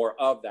draw more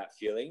of that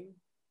feeling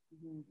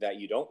that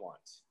you don't want.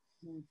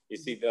 You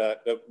see, the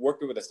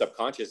working with the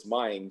subconscious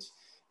mind,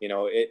 you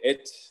know,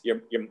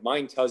 your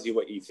mind tells you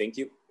what you think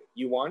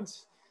you want,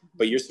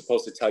 but you're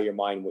supposed to tell your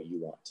mind what you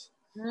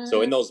want.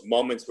 So in those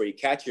moments where you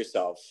catch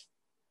yourself,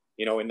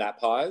 you know, in that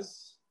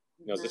pause,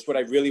 you know, is this what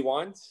I really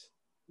want?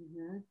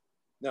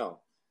 No.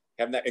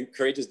 Having that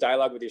courageous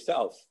dialogue with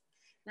yourself.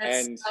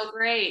 That's so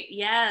great.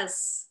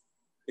 Yes.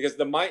 Because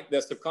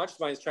the subconscious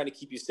mind is trying to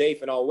keep you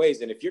safe in all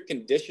ways. And if you're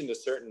conditioned a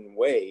certain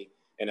way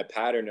in a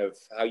pattern of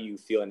how you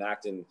feel and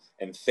act and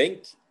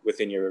think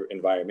within your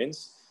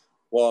environments,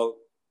 well,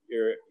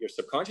 your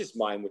subconscious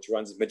mind, which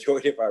runs the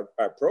majority of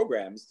our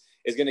programs,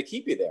 is going to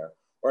keep you there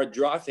or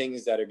draw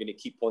things that are going to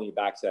keep pulling you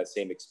back to that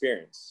same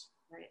experience.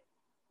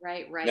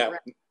 Right. Now,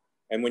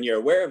 and when you're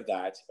aware of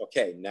that,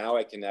 okay, now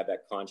I can have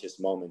that conscious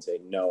moment, say,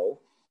 no,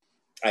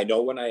 I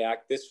know when I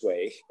act this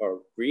way or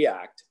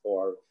react,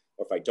 or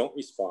if I don't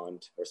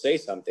respond or say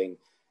something,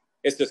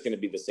 it's just going to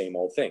be the same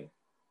old thing.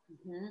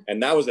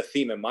 And that was a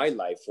theme in my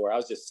life where I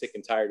was just sick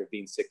and tired of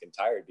being sick and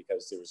tired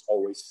because there was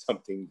always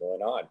something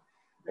going on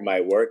in my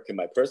work and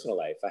my personal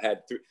life. I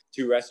had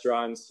 2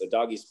 restaurants, a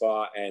doggy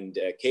spa, and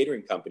a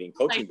catering company and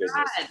coaching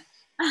business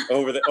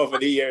over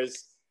the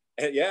years.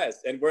 And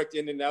yes, and worked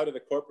in and out of the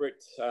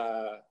corporate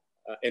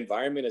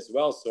environment as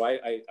well. So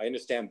I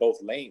understand both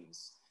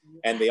lanes,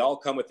 and they all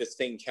come with the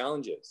same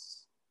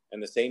challenges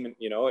and the same,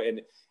 you know,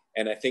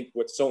 and I think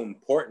what's so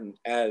important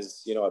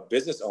as, you know, a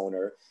business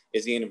owner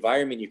is the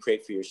environment you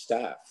create for your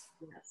staff.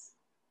 Yes.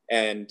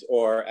 And,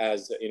 or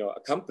as, you know, a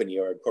company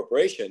or a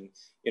corporation,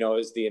 you know,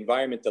 is the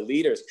environment the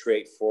leaders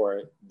create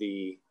for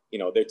the, you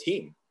know, their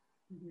team,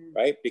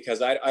 right?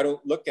 Because I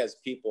don't look as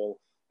people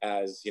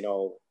as, you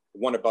know,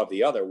 one above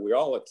the other. We're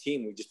all a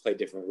team. We just play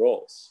different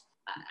roles.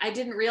 I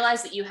didn't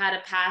realize that you had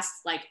a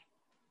past, like,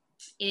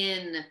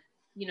 in,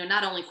 you know,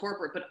 not only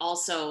corporate, but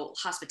also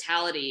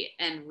hospitality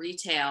and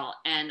retail.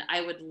 And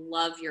I would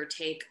love your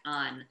take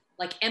on,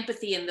 like,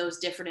 empathy in those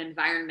different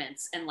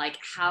environments and, like,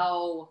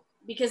 how,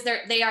 because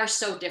they are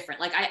so different.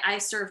 Like, I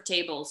served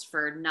tables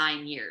for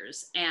 9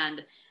 years,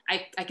 and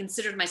I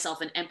considered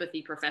myself an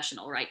empathy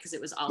professional, right? Because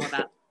it was all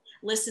about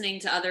listening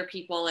to other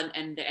people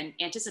and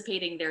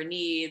anticipating their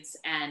needs.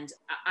 And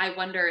I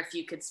wonder if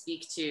you could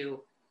speak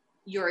to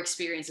your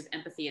experience of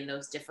empathy in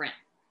those different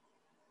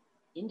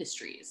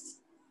industries.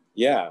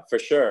 Yeah, for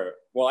sure.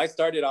 Well, I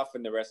started off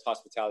in the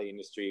hospitality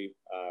industry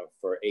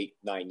for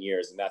 8-9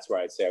 years, and that's where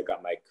I'd say I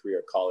got my career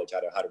at college,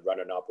 how to run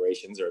an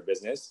operations or a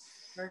business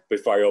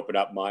before I opened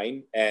up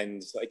mine.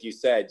 And like you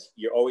said,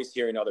 you're always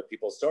hearing other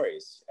people's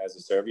stories. As a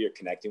server, you're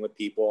connecting with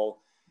people.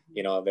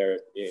 You know,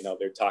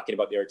 they're talking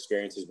about their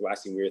experiences,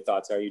 asking where your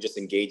thoughts are. You're just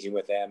engaging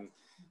with them.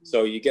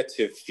 So you get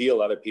to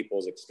feel other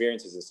people's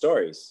experiences and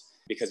stories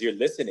because you're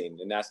listening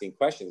and asking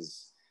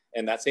questions.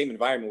 And that same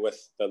environment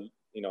with the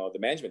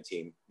management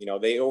team, you know,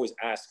 they always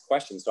ask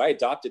questions. So I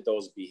adopted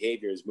those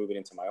behaviors moving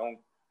into my own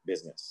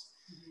business.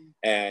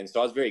 And so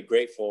I was very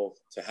grateful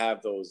to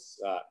have those,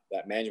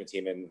 that management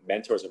team and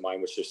mentors of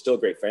mine, which are still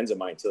great friends of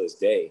mine to this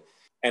day.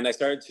 And I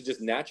started to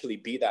just naturally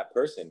be that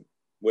person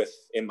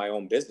in my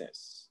own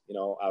business. You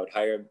know, I would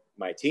hire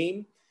my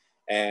team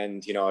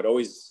and, you know, I'd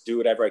always do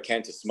whatever I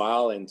can to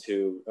smile and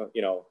to,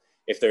 you know,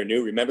 if they're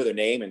new, remember their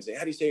name and say,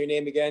 how do you say your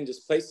name again?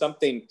 Just play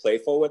something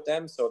playful with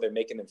them so they're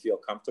making them feel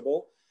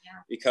comfortable.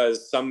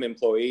 Because some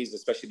employees,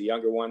 especially the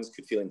younger ones,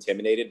 could feel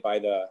intimidated by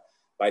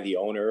the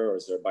owner or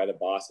by the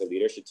boss, the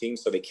leadership team,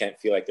 so they can't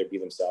feel like they're be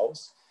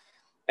themselves.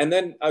 And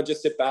then I'll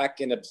just sit back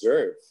and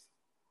observe.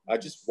 I'll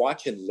just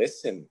watch and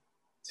listen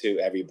to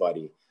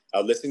everybody.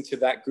 I'll listen to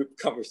that group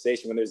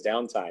conversation when there's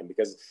downtime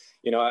because,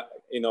 you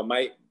know,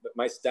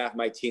 my staff,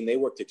 my team, they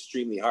worked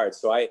extremely hard.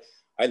 So I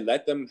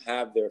let them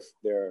have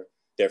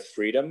their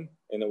freedom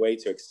in a way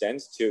to extend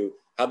to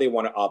how they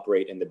want to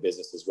operate in the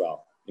business as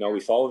well. You know,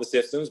 we follow the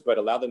systems, but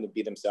allow them to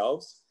be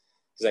themselves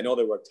because I know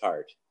they worked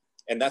hard.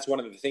 And that's one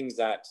of the things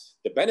that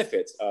the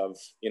benefits of,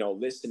 you know,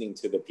 listening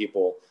to the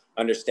people,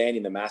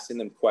 understanding them, asking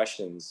them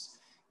questions,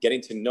 getting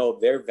to know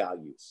their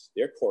values,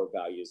 their core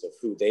values of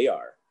who they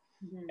are,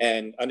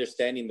 and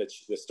understanding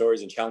the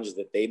stories and challenges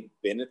that they've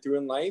been through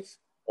in life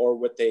or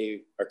what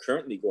they are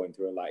currently going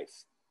through in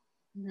life.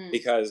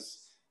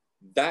 Because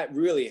that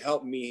really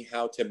helped me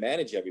how to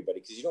manage everybody,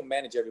 because you don't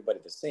manage everybody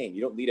the same.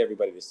 You don't lead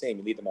everybody the same.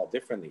 You lead them all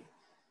differently.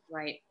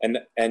 Right.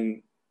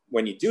 And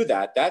when you do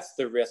that, that's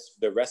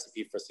the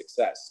recipe for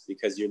success,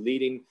 because you're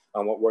leading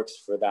on what works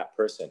for that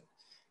person,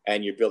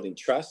 and you're building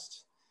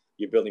trust,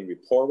 you're building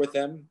rapport with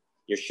them,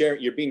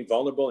 you're being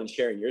vulnerable and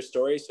sharing your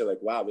story. So like,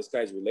 wow, this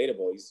guy's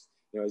relatable.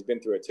 He's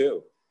been through it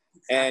too.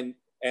 Exactly.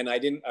 And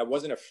I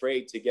wasn't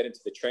afraid to get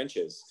into the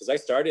trenches because I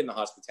started in the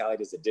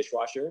hospitality as a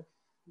dishwasher.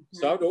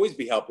 So I would always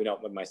be helping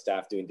out with my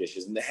staff doing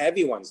dishes, and the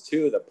heavy ones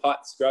too, the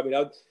pot scrubbing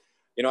out.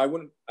 You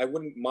know, I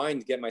wouldn't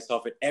mind getting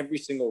myself in every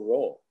single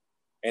role.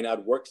 And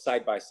I'd work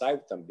side by side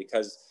with them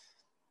because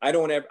I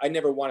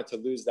never wanted to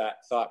lose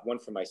that thought, one,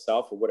 for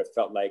myself, or what it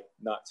felt like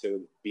not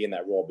to be in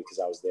that role because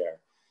I was there.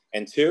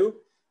 And two,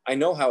 I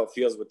know how it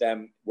feels with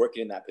them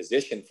working in that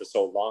position for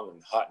so long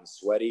and hot and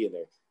sweaty, and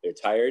they're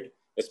tired,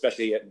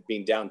 especially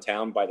being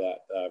downtown by the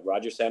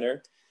Rogers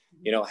Center,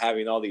 you know,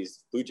 having all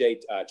these Blue Jay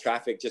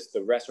traffic, just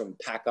the restaurant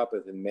pack up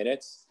within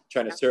minutes,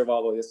 trying to serve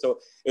all of this. So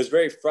it was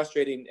very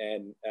frustrating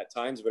and at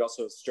times, but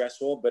also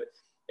stressful, but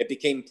it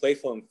became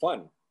playful and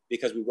fun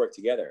because we worked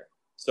together.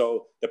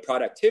 So the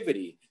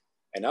productivity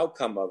and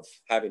outcome of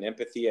having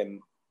empathy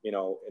and, you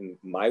know, in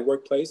my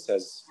workplace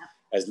as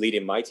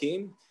leading my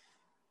team,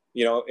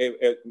 you know,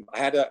 I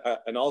had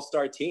an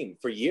all-star team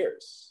for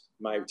years.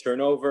 My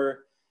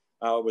turnover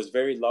was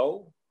very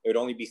low. It would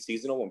only be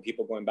seasonal when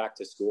people going back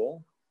to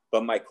school,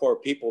 but my core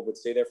people would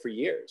stay there for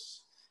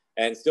years.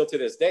 And still to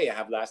this day, I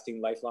have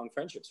lasting, lifelong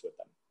friendships with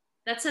them.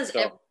 That says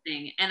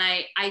everything. And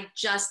I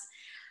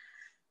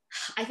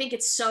think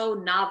it's so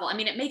novel. I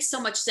mean, it makes so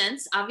much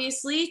sense,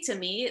 obviously, to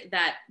me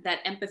that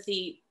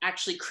empathy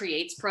actually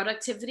creates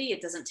productivity.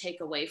 It doesn't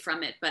take away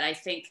from it. But I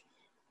think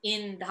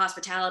in the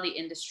hospitality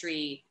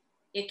industry,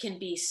 it can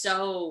be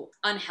so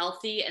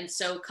unhealthy and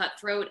so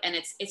cutthroat, and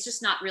it's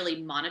just not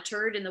really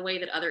monitored in the way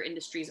that other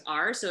industries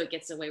are. So it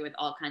gets away with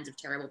all kinds of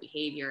terrible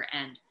behavior.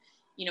 And,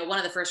 you know, one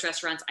of the first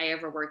restaurants I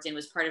ever worked in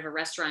was part of a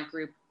restaurant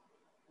group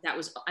that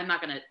was, I'm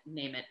not going to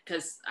name it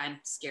because I'm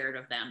scared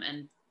of them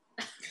and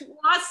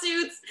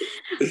lawsuits,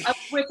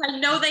 which I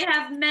know they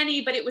have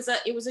many, but it was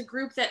a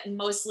group that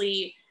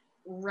mostly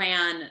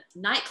ran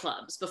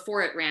nightclubs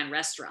before it ran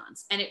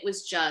restaurants. And it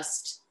was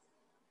just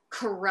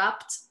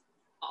corrupt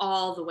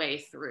all the way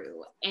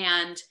through.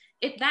 And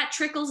that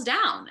trickles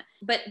down.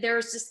 But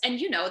there's just,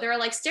 and you know, there are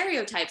like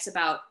stereotypes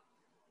about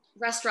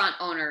restaurant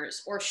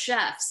owners or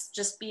chefs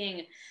just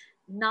being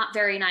not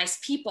very nice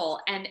people.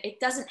 And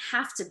it doesn't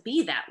have to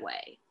be that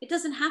way. It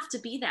doesn't have to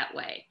be that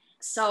way.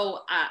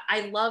 So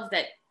I love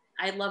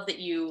that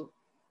you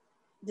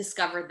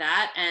discovered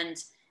that. And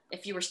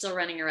if you were still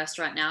running a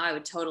restaurant now, I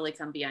would totally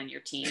come be on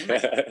your team.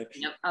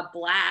 You know, a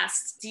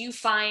blast. Do you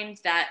find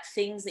that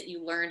things that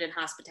you learned in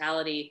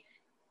hospitality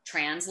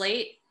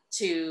translate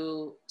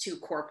to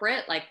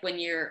corporate, like when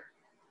you're,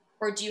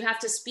 or do you have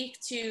to speak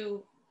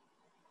to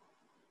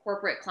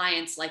corporate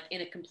clients like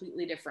in a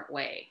completely different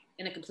way,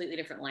 in a completely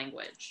different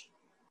language?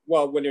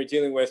 Well, when you're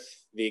dealing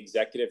with the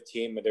executive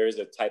team, there is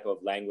a type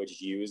of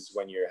language used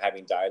when you're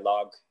having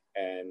dialogue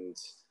and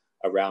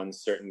around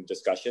certain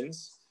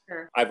discussions.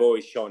 Sure. I've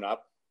always shown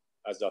up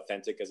as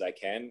authentic as I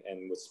can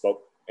and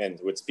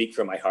would speak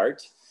from my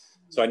heart.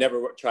 So I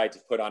never tried to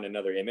put on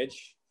another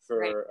image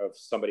of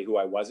somebody who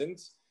I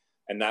wasn't.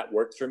 And that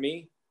worked for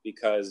me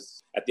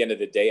because at the end of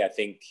the day, I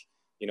think,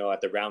 you know,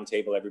 at the round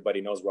table, everybody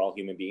knows we're all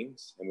human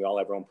beings and we all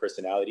have our own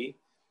personality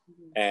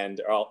and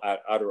are all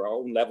at our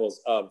own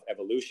levels of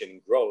evolution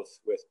and growth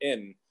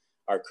within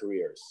our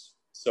careers.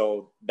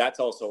 So that's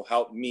also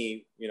helped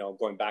me, you know,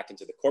 going back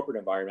into the corporate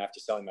environment after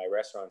selling my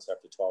restaurants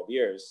after 12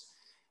 years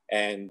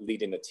and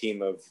leading a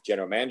team of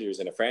general managers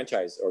in a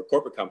franchise or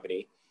corporate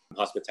company,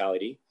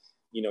 hospitality,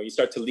 you know, you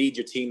start to lead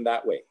your team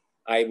that way.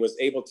 I was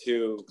able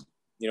to,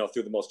 you know,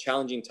 through the most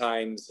challenging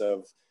times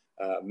of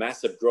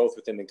massive growth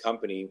within the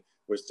company,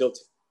 we're still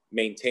to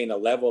maintain a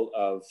level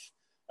of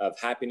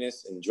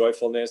happiness and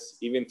joyfulness,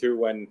 even through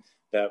when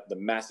the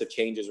massive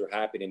changes were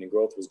happening and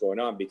growth was going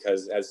on,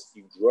 because as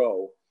you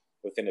grow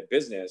within a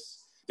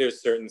business,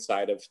 there's certain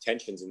side of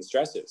tensions and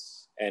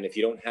stresses. And if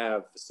you don't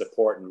have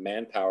support and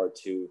manpower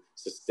to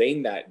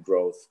sustain that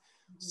growth,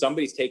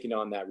 somebody's taking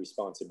on that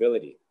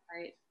responsibility.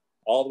 Right.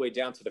 All the way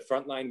down to the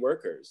frontline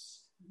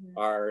workers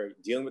are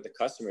dealing with the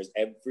customers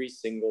every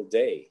single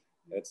day.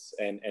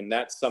 And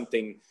that's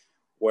something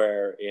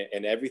where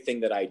in everything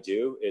that I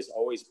do is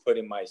always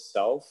putting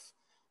myself,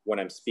 when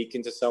I'm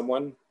speaking to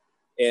someone,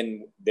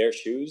 in their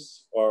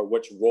shoes or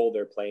which role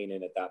they're playing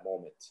in at that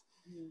moment.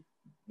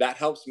 That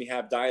helps me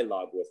have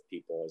dialogue with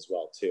people as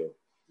well too.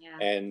 Yeah.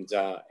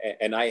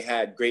 And I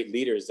had great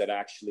leaders that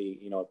actually,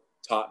 you know,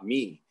 taught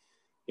me,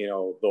 you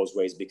know, those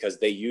ways because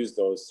they used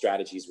those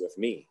strategies with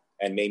me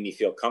and made me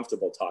feel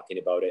comfortable talking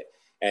about it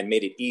and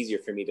made it easier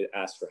for me to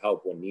ask for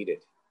help when needed.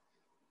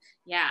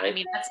 Yeah, right? I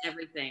mean, that's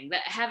everything.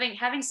 That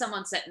having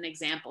someone set an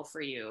example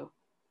for you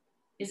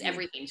is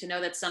everything. To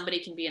know that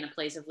somebody can be in a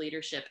place of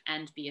leadership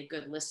and be a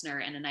good listener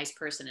and a nice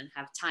person and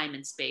have time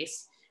and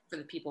space for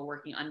the people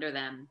working under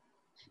them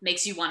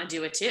makes you want to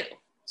do it too.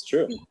 It's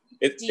true.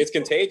 It's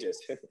contagious.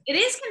 It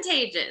is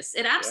contagious.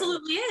 It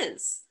absolutely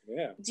is.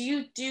 Yeah. Do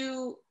you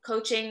do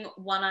coaching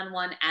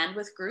one-on-one and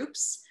with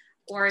groups,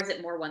 or is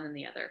it more one than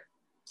the other?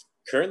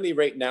 Currently,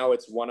 right now,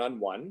 it's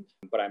one-on-one,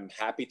 but I'm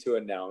happy to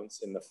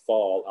announce in the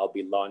fall, I'll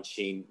be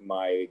launching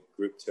my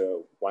group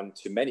to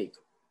one-to-many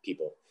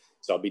people.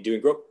 So I'll be doing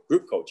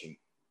group coaching.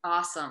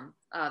 Awesome.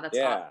 That's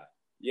awesome.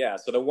 Yeah.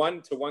 So the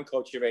one-to-one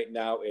coaching right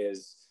now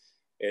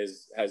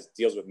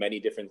deals with many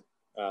different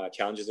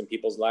challenges in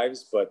people's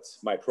lives, but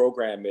my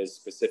program is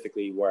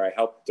specifically where I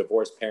help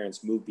divorced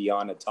parents move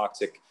beyond a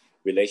toxic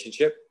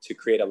relationship to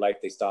create a life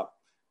they stopped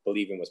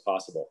believing was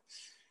possible.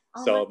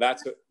 So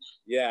that's what,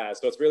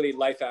 so it's really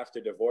life after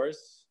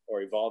divorce,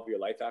 or evolve your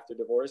life after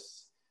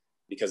divorce,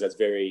 because that's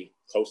very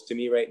close to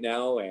me right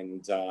now.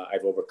 And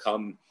I've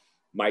overcome,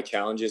 my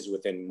challenges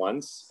within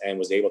months and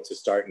was able to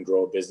start and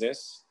grow a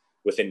business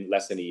within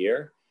less than a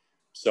year.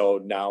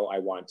 So now I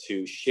want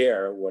to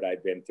share what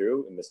I've been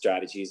through and the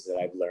strategies that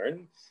I've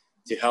learned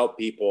to help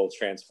people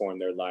transform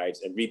their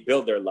lives and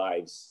rebuild their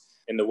lives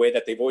in the way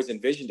that they've always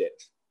envisioned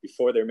it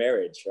before their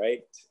marriage,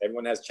 right?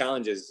 Everyone has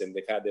challenges and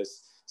they've had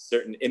this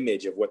certain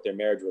image of what their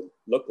marriage would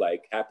look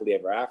like happily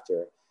ever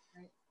after.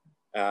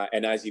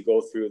 And as you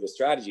go through the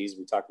strategies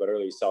we talked about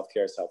earlier,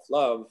 self-care,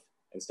 self-love,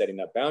 and setting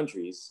up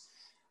boundaries,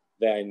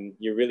 then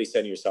you're really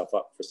setting yourself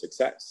up for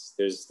success.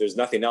 There's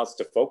nothing else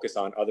to focus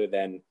on other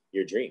than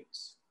your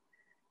dreams.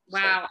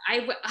 Wow.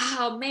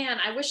 Oh man,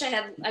 I wish I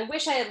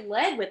had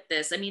led with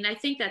this. I mean, I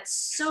think that's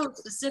so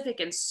specific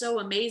and so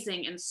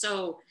amazing and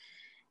so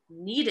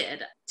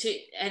needed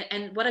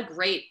and what a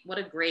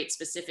great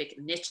specific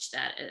niche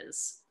that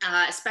is.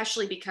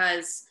 Especially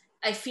because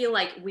I feel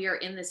like we are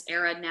in this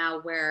era now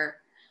where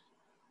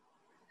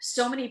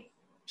so many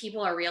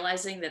people are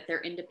realizing that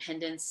their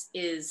independence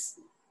is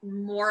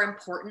more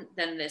important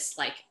than this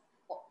like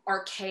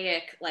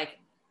archaic, like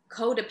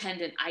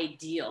codependent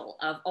ideal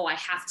of, oh, I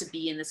have to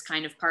be in this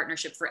kind of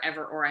partnership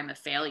forever or I'm a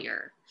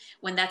failure,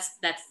 when that's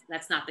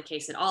not the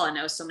case at all. And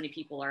now so many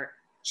people are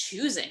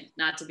choosing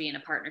not to be in a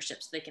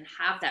partnership so they can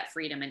have that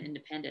freedom and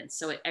independence.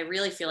 So I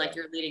really feel like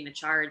you're leading the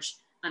charge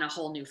on a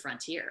whole new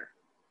frontier.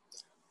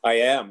 I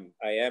am.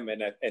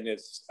 And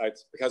it's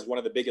because one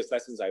of the biggest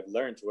lessons I've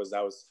learned was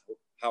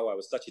how I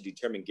was such a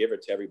determined giver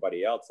to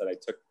everybody else that I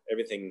took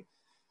everything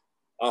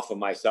off of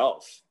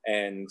myself.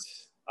 And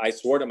I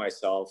swore to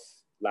myself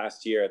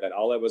last year that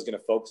all I was going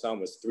to focus on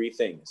was three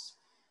things.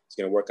 I was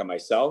going to work on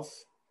myself,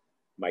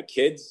 my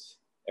kids,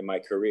 and my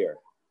career.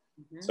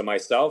 Mm-hmm. So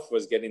myself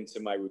was getting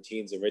to my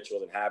routines and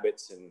rituals and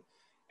habits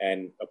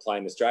and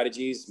applying the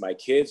strategies. My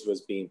kids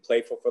was being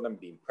playful for them,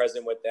 being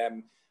present with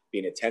them,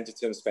 being attentive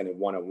to them, spending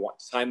one-on-one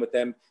time with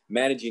them,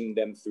 managing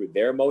them through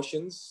their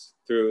emotions,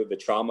 through the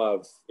trauma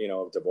of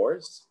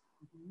divorce,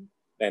 mm-hmm.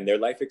 and their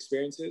life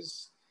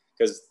experiences.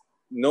 Because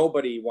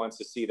nobody wants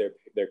to see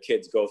their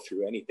kids go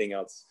through anything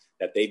else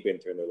that they've been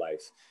through in their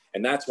life.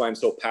 And that's why I'm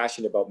so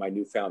passionate about my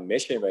newfound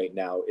mission right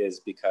now, is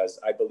because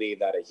I believe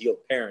that a healed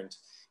parent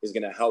is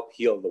going to help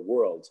heal the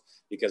world,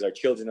 because our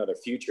children are the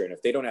future. And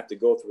if they don't have to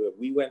go through what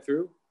we went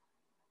through,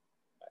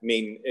 I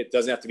mean, it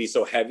doesn't have to be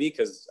so heavy,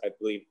 because I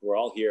believe we're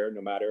all here,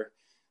 no matter,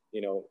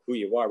 who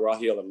you are, we're all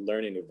here to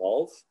learn and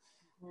evolve.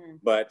 Mm.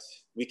 But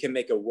we can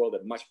make a world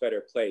a much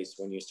better place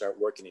when you start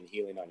working and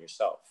healing on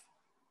yourself.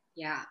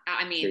 Yeah.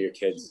 I mean, for your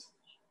kids.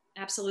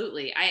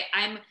 Absolutely.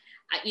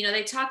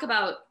 They talk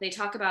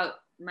about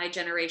my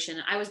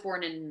generation. I was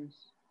born in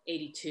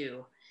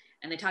 82,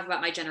 and they talk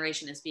about my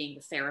generation as being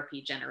the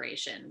therapy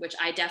generation, which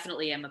I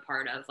definitely am a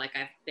part of. Like,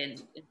 I've been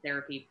in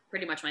therapy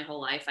pretty much my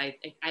whole life.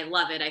 I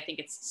love it. I think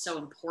it's so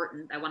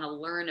important. I want to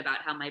learn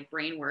about how my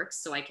brain works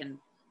so I can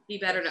be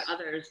better to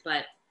others.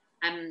 But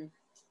I'm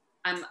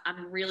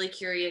really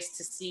curious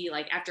to see,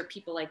 like, after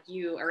people like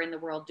you are in the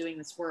world doing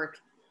this work,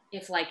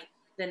 if like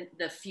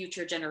the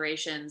future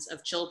generations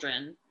of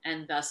children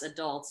and thus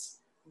adults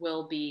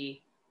will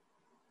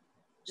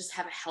just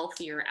have a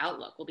healthier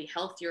outlook, will be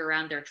healthier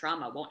around their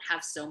trauma, won't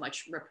have so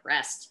much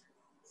repressed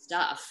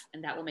stuff,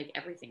 and that will make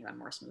everything run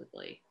more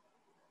smoothly.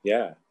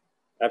 Yeah,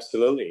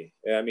 absolutely.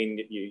 I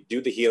mean, you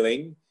do the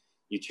healing,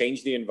 you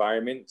change the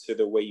environment to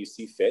the way you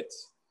see fit,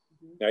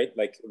 mm-hmm. right?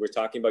 Like we're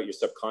talking about, your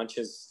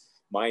subconscious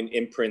mind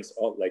imprints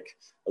like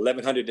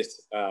 1,100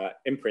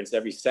 imprints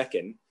every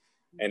second,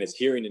 mm-hmm. and it's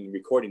hearing and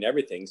recording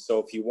everything. So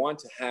if you want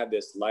to have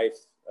this life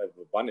of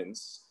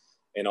abundance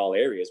in all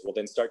areas, well,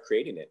 then start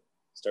creating it.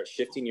 Start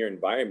shifting your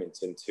environment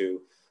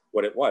into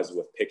what it was,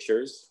 with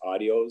pictures,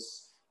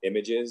 audios,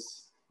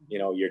 images,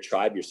 your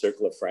tribe, your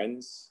circle of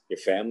friends, your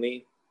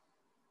family,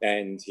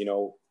 and,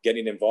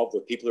 getting involved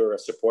with people who are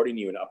supporting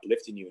you and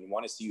uplifting you and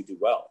want to see you do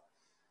well.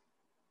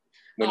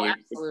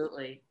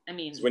 Absolutely. I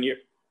mean, when you're,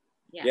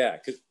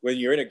 because when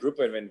you're in a group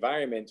of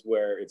environment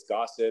where it's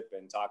gossip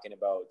and talking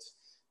about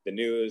the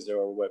news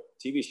or what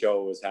TV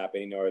show was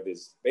happening or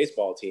this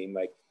baseball team,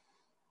 like,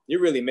 you're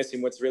really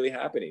missing what's really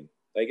happening.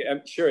 Like,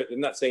 I'm sure, I'm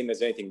not saying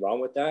there's anything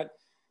wrong with that,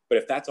 but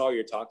if that's all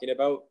you're talking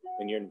about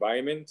in your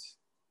environment,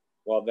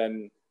 well,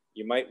 then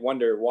you might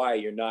wonder why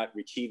you're not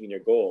achieving your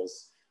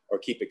goals or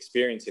keep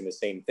experiencing the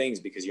same things,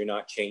 because you're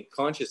not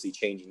consciously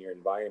changing your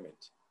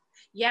environment.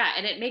 Yeah,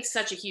 and it makes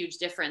such a huge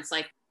difference.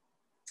 Like,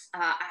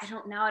 I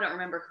don't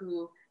remember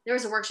who, there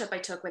was a workshop I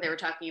took where they were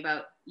talking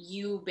about,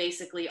 you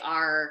basically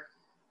are,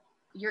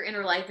 your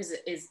inner life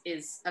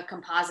is a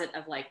composite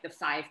of like the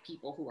 5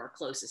 people who are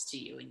closest to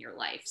you in your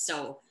life.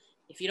 So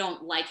if you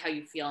don't like how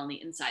you feel on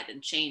the inside,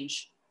 then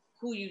change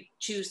who you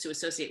choose to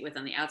associate with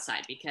on the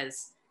outside,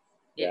 because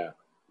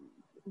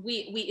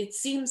it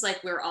seems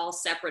like we're all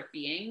separate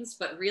beings,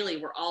 but really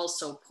we're all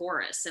so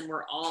porous and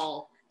we're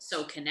all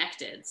so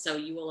connected. So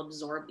you will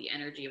absorb the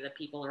energy of the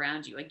people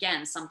around you.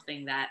 Again,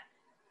 something that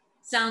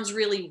sounds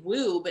really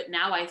woo, but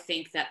now I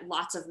think that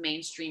lots of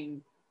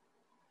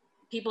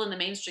people in the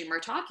mainstream are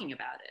talking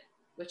about it,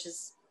 which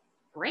is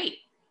great.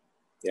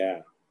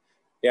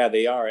 Yeah,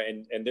 they are.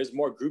 And there's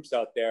more groups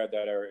out there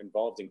that are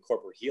involved in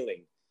corporate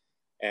healing.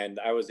 And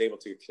I was able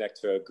to connect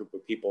to a group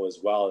of people as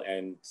well.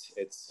 And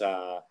it's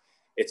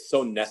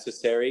so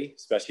necessary,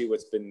 especially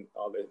what's been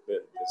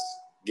this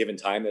given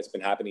time that's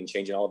been happening,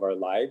 changing all of our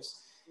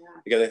lives. Yeah.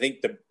 Because I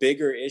think the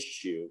bigger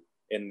issue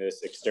in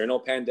this external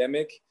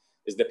pandemic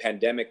is the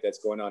pandemic that's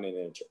going on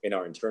in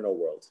our internal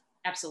world.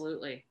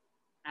 Absolutely.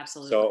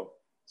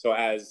 So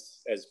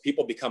as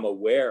people become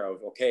aware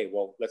of, okay,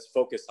 well, let's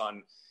focus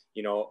on,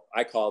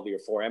 I call your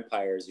four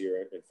empires,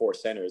 your four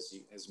centers,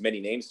 has many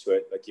names to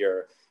it, like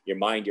your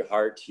mind, your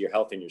heart, your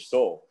health, and your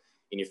soul.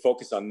 And you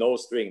focus on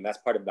those three. And that's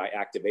part of my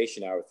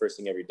activation hour first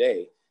thing every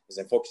day, is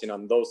I'm focusing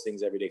on those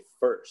things every day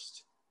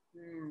first.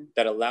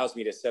 That allows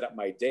me to set up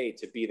my day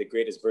to be the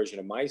greatest version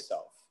of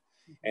myself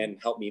and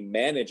help me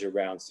manage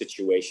around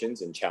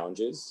situations and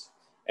challenges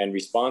and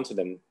respond to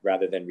them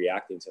rather than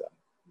reacting to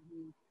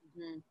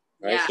them.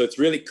 Right. Yeah. So it's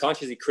really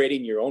consciously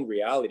creating your own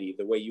reality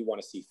the way you want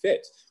to see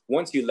fit.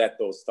 Once you let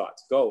those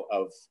thoughts go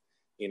of,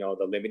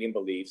 the limiting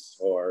beliefs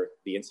or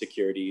the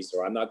insecurities,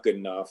 or I'm not good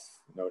enough,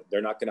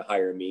 they're not going to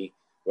hire me,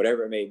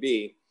 whatever it may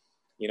be,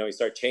 you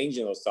start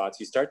changing those thoughts,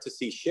 you start to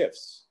see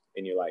shifts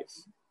in your life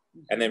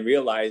and then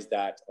realize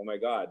that, oh my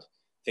God,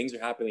 things are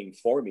happening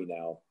for me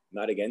now,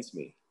 not against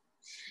me.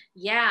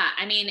 Yeah.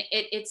 I mean,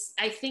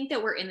 I think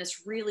that we're in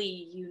this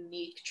really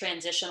unique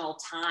transitional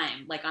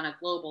time, like on a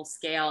global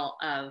scale,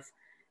 of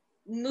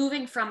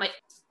moving from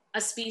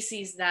a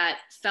species that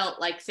felt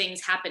like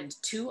things happened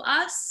to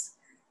us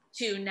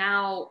to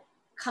now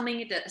coming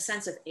into a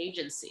sense of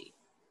agency.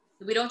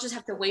 We don't just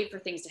have to wait for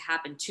things to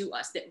happen to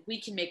us, that we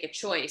can make a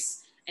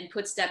choice and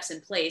put steps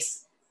in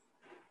place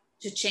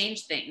to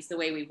change things the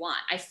way we want.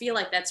 I feel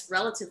like that's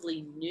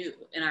relatively new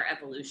in our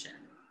evolution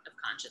of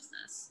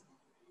consciousness.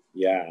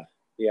 Yeah.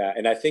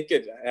 And I think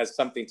it has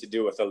something to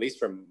do with, at least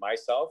for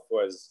myself,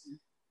 was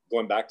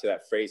going back to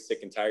that phrase, sick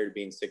and tired of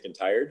being sick and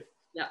tired.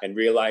 Yeah. And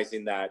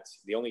realizing that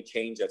the only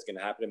change that's going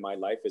to happen in my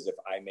life is if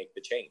I make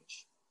the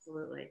change.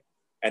 Absolutely.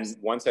 And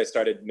once I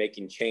started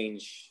making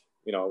change,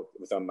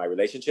 within my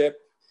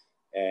relationship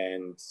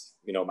and,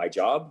 my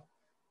job,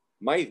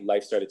 my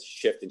life started to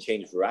shift and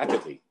change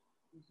rapidly.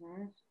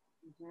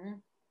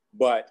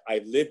 But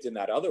I lived in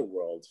that other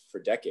world for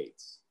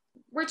decades.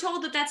 We're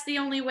told that that's the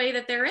only way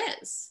that there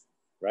is.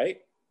 Right?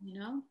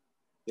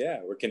 Yeah,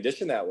 we're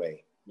conditioned that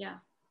way. Yeah.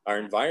 Our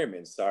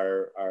environments,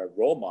 our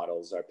role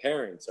models, our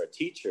parents, our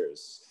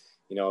teachers,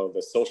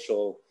 the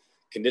social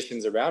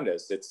conditions around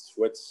us. It's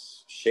what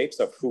shapes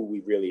of who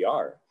we really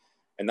are.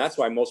 And that's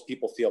why most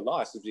people feel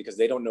lost, is because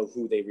they don't know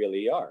who they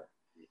really are.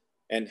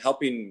 And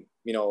helping,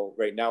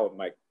 right now with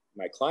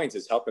my clients,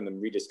 is helping them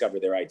rediscover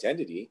their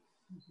identity.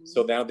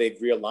 So now they've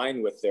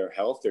realigned with their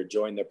health, their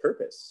joy, and their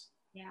purpose.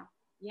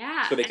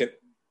 Yeah. So they can,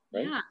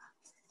 right? Yeah.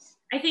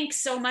 I think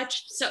so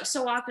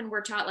often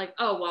we're taught like,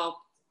 oh,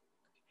 well,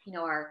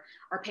 our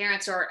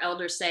parents or our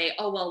elders say,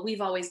 oh, well,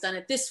 we've always done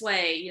it this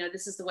way.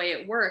 This is the way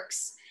it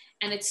works.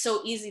 And it's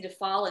so easy to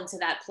fall into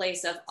that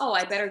place of, oh,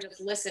 I better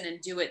just listen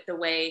and do it the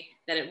way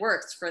that it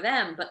works for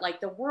them. But like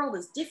the world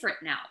is different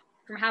now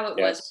from how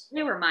it was when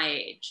they were my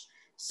age.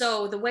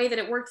 So the way that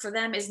it worked for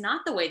them is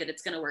not the way that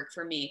it's going to work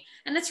for me.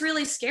 And it's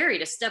really scary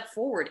to step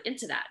forward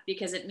into that,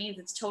 because it means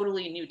it's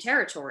totally new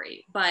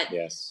territory. But,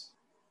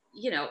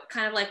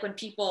 kind of like when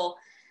people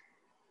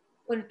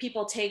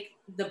take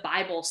the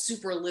Bible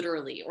super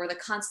literally, or the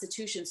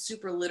Constitution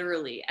super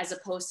literally, as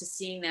opposed to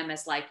seeing them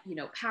as like,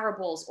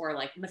 parables or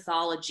like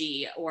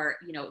mythology or,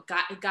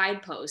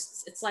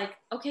 guideposts. It's like,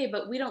 okay,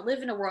 but we don't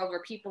live in a world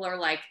where people are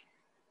like,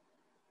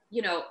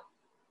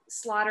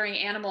 slaughtering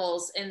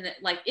animals, and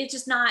like,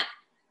 it's not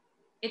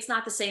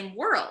the same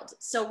world.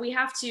 So we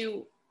have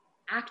to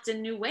act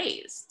in new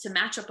ways to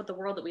match up with the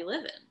world that we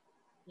live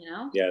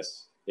in,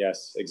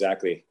 Yes,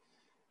 exactly.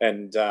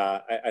 And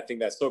I think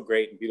that's so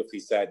great and beautifully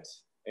said.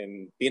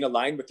 And being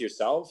aligned with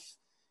yourself,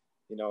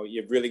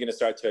 you're really going to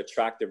start to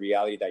attract the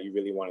reality that you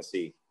really want to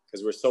see.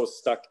 Because we're so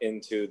stuck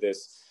into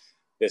this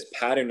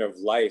pattern of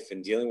life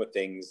and dealing with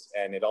things,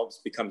 and it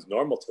almost becomes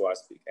normal to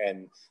us.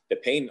 And the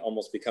pain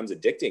almost becomes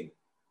addicting.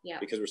 Yeah.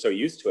 Because we're so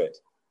used to it.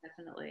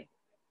 Definitely.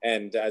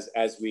 And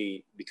as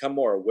we become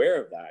more aware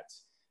of that,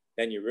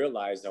 then you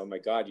realize, oh my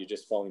God, you're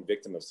just falling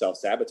victim of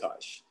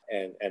self-sabotage.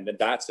 And then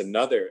that's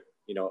another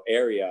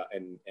area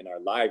in our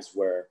lives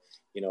where,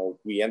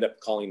 we end up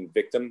calling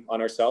victim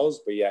on ourselves,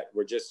 but yet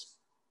we're just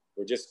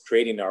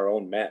creating our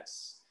own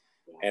mess.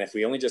 Yeah. And if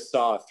we only just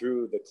saw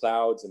through the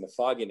clouds and the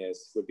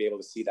fogginess, we'd be able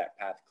to see that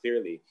path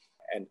clearly.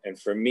 And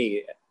for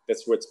me,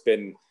 that's what's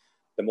been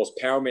the most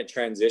empowerment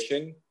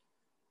transition,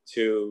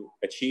 to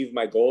achieve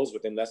my goals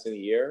within less than a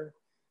year,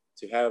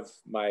 to have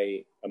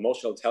my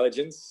emotional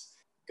intelligence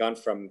gone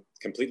from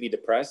completely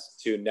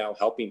depressed to now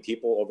helping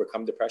people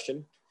overcome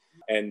depression,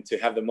 and to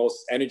have the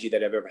most energy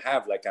that I've ever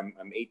had. Like I'm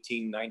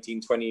 18,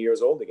 19, 20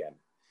 years old again.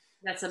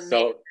 That's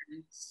amazing.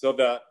 So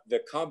the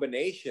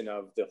combination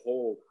of the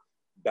whole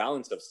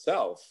balance of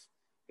self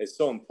is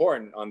so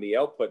important on the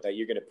output that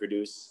you're going to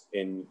produce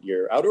in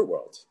your outer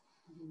world.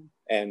 Mm-hmm.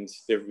 And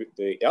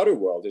the outer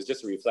world is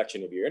just a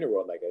reflection of your inner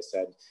world, like I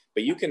said.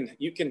 But you can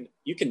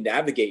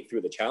navigate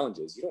through the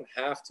challenges. You don't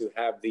have to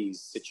have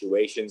these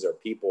situations or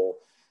people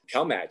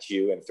come at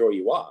you and throw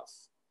you off.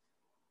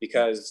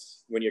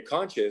 Because when you're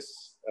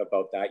conscious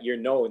about that, you're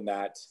knowing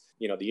that,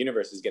 you know, the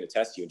universe is going to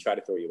test you and try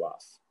to throw you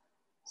off.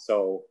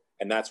 So,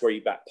 and that's where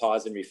you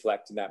pause and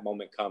reflect, and that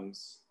moment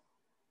comes.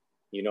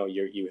 You know,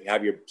 you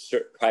have your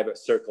private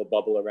circle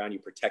bubble around you,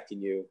 protecting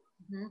you.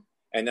 Mm-hmm.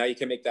 And now you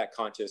can make that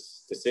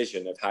conscious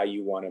decision of how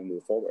you want to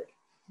move forward.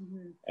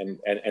 Mm-hmm.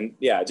 And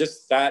yeah,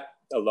 just that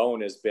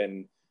alone has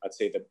been, I'd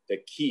say, the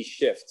key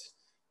shift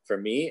for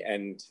me,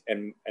 and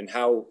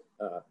how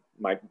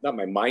not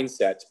my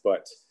mindset,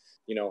 but,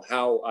 you know,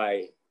 how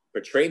I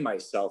portray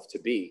myself to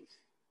be.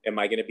 Am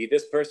I going to be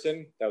this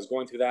person that was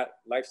going through that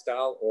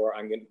lifestyle, or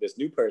I'm going to be this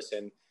new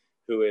person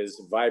who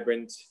is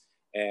vibrant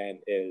and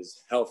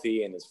is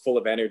healthy and is full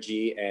of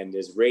energy and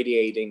is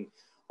radiating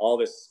all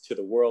this to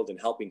the world and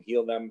helping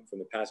heal them from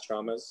the past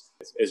traumas?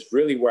 Is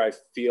really where I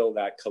feel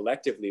that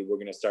collectively we're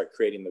going to start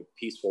creating the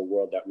peaceful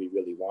world that we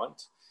really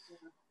want.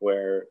 Yeah.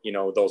 Where, you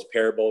know, those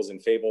parables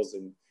and fables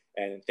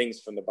and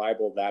things from the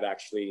Bible that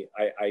actually,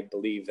 I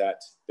believe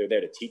that they're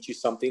there to teach you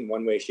something,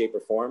 one way, shape,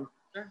 or form,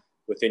 sure,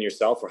 within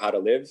yourself, or how to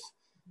live.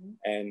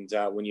 Mm-hmm.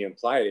 And when you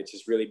apply it, it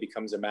just really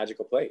becomes a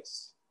magical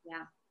place.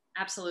 Yeah,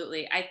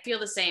 absolutely. I feel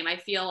the same. I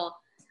feel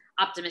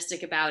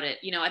optimistic about it.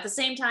 You know, at the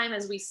same time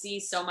as we see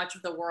so much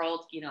of the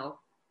world, you know,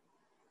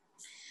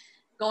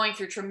 going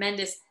through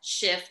tremendous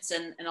shifts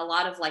and a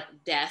lot of like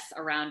death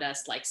around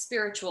us, like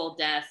spiritual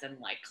death and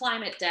like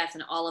climate death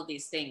and all of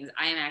these things,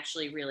 I am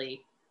actually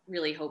really,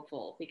 really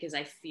hopeful, because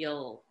I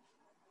feel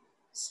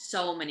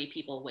so many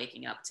people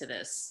waking up to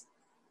this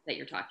that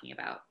you're talking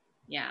about.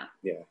 Yeah.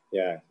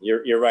 Yeah.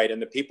 You're right.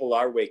 And the people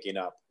are waking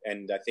up.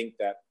 And I think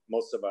that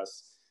most of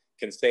us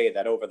can say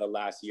that over the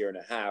last year and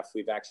a half,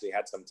 we've actually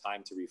had some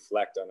time to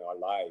reflect on our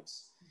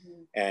lives,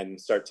 mm-hmm, and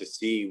start to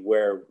see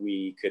where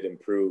we could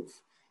improve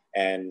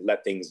and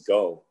let things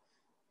go.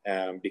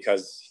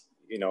 Because,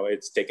 you know,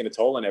 it's taken a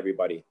toll on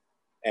everybody,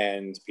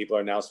 and people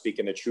are now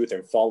speaking the truth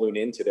and following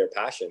into their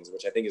passions,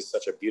 which I think is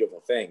such a beautiful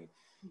thing.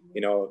 Mm-hmm.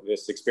 You know,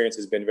 this experience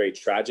has been very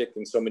tragic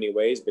in so many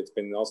ways, but it's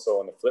been also,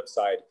 on the flip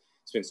side,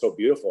 it's been so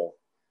beautiful,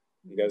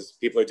 mm-hmm, because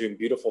people are doing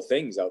beautiful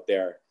things out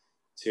there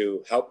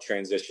to help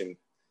transition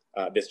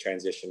this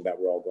transition that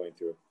we're all going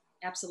through.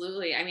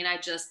 Absolutely. I mean, I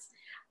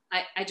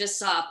just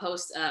saw a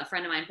post, a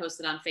friend of mine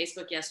posted on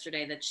Facebook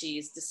yesterday that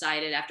she's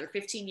decided, after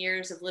 15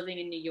 years of living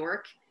in New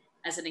York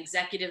as an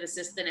executive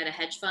assistant at a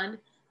hedge fund,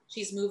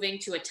 she's moving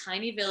to a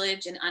tiny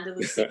village in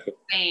Andalusia,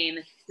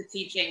 Spain, to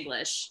teach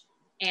English.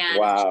 And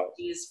wow,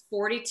 she's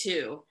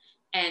 42.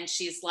 And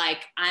she's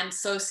like, I'm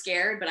so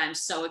scared, but I'm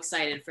so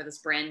excited for this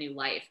brand new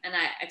life. And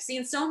I've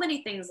seen so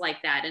many things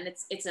like that. And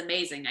it's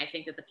amazing. I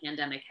think that the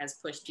pandemic has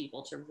pushed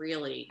people to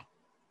really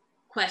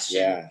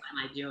question, what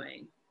am I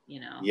doing? You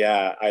know?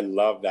 Yeah, I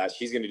love that.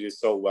 She's going to do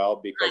so well,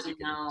 because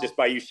just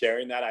by you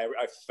sharing that,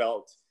 I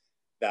felt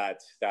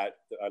that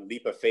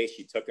leap of faith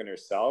she took in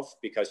herself,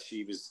 because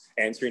she was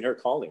answering her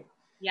calling.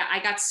 Yeah, I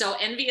got so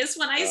envious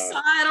when I saw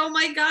it. Oh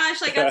my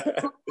gosh, I got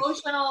so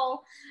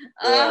emotional.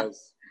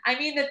 Yes. I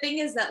mean, the thing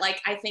is that,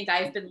 like, I think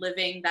I've been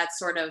living that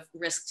sort of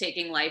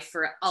risk-taking life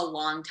for a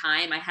long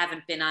time. I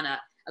haven't been on a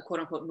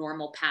quote unquote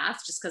normal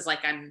path, just because,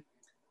 like, I'm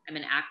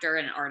an actor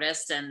and an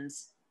artist, and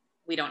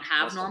we don't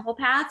have normal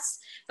paths,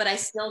 but I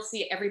still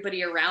see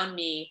everybody around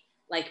me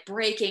like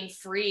breaking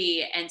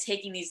free and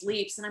taking these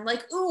leaps. And I'm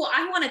like, ooh,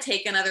 I want to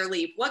take another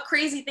leap. What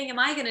crazy thing am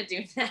I going to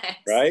do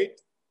next? Right.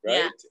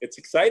 Yeah. It's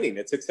exciting.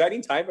 It's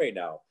exciting time right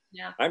now.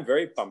 Yeah. I'm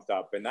very pumped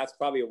up, and that's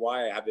probably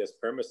why I have this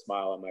perma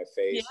smile on my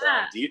face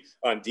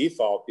on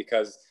default,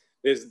 because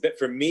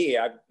for me,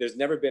 there's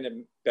never been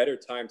a better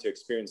time to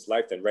experience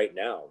life than right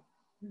now.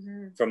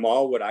 Mm-hmm. From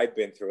all what I've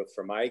been through,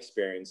 from my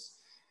experience,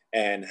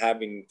 and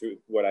having through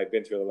what I've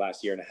been through the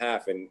last year and a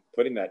half, and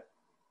putting that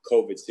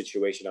COVID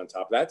situation on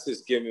top, that's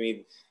just giving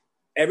me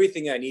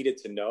everything I needed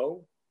to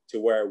know to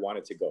where I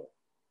wanted to go.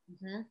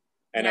 Mm-hmm.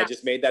 And I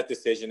just made that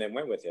decision and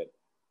went with it.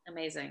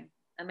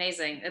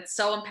 Amazing. It's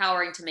so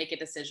empowering to make a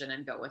decision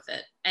and go with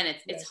it. And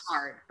it's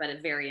hard, but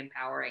it's very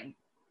empowering.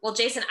 Well,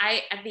 Jason,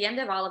 at the end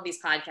of all of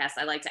these podcasts,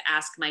 I like to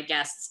ask my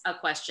guests a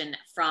question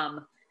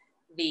from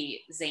the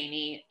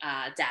Zany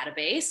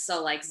database.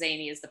 So, like,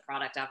 Zany is the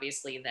product,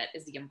 obviously, that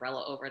is the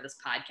umbrella over this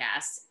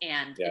podcast,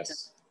 and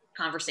it's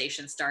a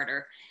conversation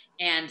starter.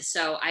 And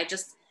so I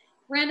just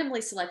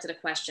randomly selected a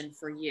question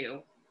for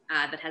you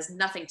that has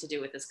nothing to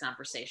do with this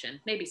conversation.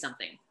 Maybe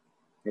something.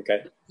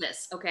 Okay.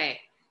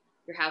 Okay.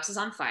 Your house is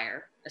on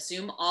fire.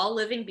 Assume all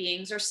living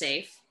beings are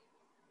safe.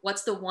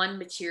 What's the one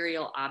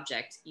material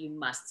object you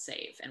must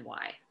save, and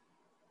why?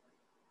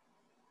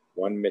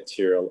 One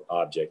material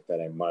object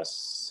that I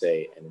must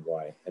say, and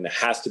why? And it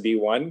has to be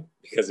one,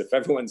 because if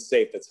everyone's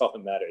safe, that's all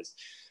that matters.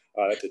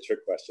 That's a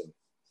trick question.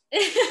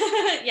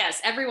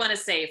 Yes, everyone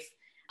is safe.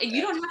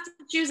 You don't have to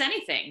choose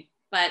anything,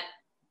 but...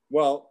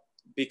 Well,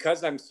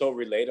 because I'm so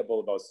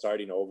relatable about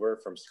starting over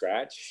from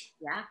scratch,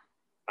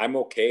 I'm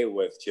okay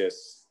with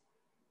just,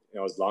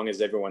 as long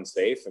as everyone's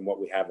safe and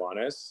what we have on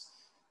us,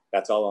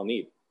 that's all I'll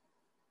need.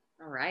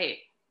 All right.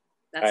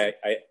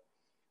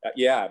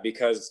 Yeah,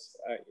 because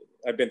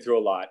I've been through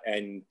a lot,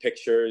 and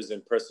pictures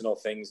and personal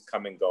things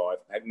come and go.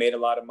 I've made a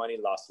lot of money,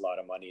 lost a lot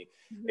of money.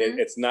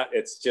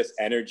 It's just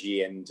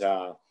energy, and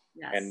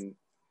Yes.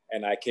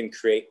 and I can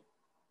create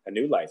a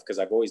new life because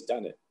I've always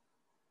done it.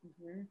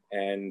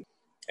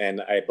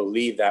 And I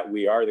believe that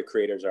we are the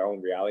creators of our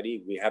own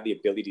reality. We have the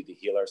ability to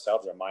heal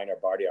ourselves, our mind, our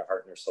body, our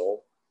heart, and our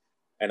soul.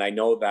 And I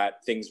know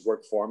that things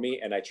work for me,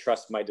 and I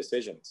trust my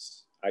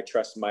decisions. I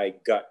trust my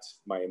gut,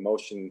 my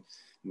emotion,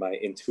 my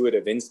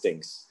intuitive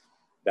instincts,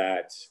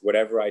 that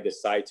whatever I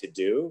decide to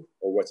do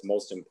or what's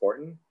most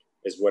important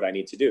is what I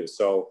need to do.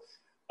 So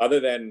other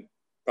than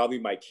probably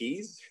my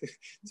keys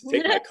to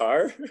take my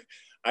car,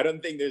 I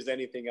don't think there's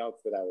anything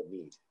else that I would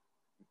need.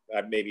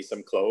 Maybe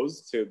some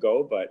clothes to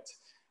go, but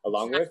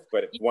along with,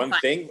 but one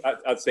thing,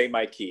 I'd say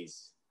my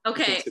keys.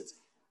 Okay.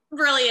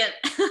 Brilliant.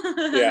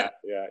 Yeah.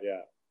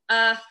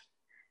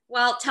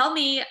 Well, tell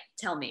the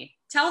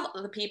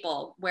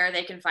people where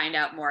they can find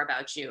out more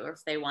about you, or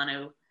if they want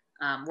to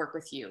work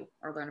with you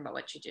or learn about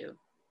what you do.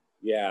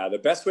 Yeah, the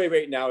best way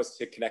right now is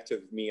to connect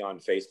with me on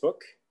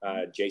Facebook,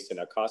 Jason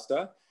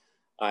Acosta.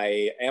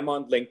 I am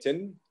on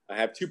LinkedIn. I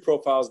have 2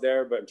 profiles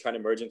there, but I'm trying to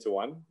merge into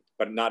one,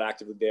 but not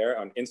actively there.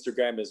 On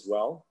Instagram as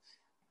well.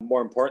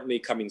 More importantly,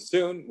 coming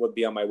soon will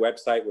be on my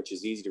website, which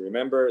is easy to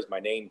remember, is my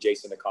name,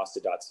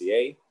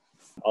 jasonacosta.ca.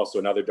 Also,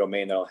 another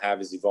domain that I'll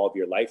have is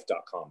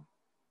evolveyourlife.com.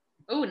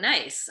 Oh,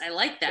 nice. I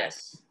like that.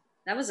 Yes.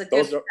 That was a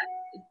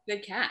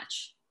good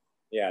catch.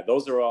 Yeah,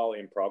 those are all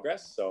in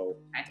progress. So,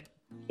 okay.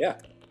 Yeah.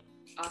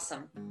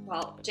 Awesome.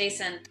 Well,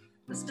 Jason,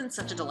 it's been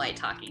such a delight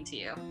talking to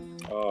you.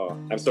 Oh,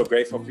 I'm so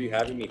grateful for you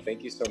having me.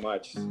 Thank you so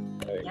much.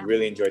 I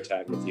really enjoyed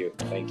chatting with you.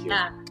 Thank you.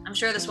 Yeah, I'm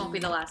sure this won't be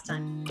the last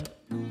time.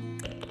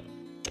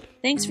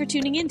 Thanks for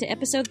tuning in to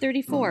episode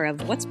 34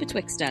 of What's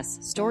Betwixt Us,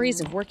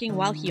 Stories of Working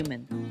While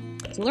Human.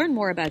 To learn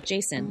more about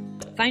Jason,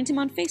 find him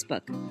on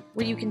Facebook,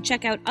 where you can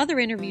check out other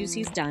interviews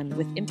he's done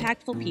with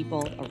impactful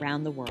people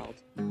around the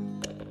world.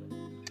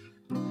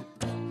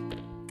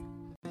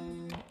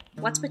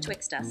 What's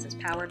Betwixt Us is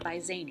powered by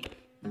Zany,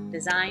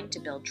 designed to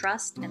build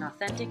trust and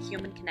authentic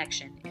human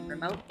connection in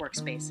remote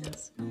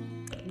workspaces.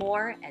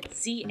 More at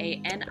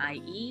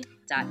zanie.app.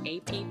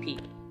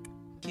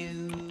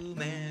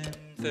 Human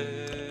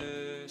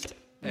first,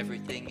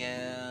 everything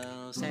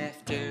else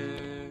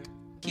after.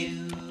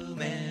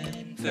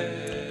 Human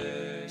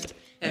first,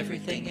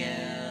 everything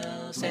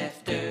else after.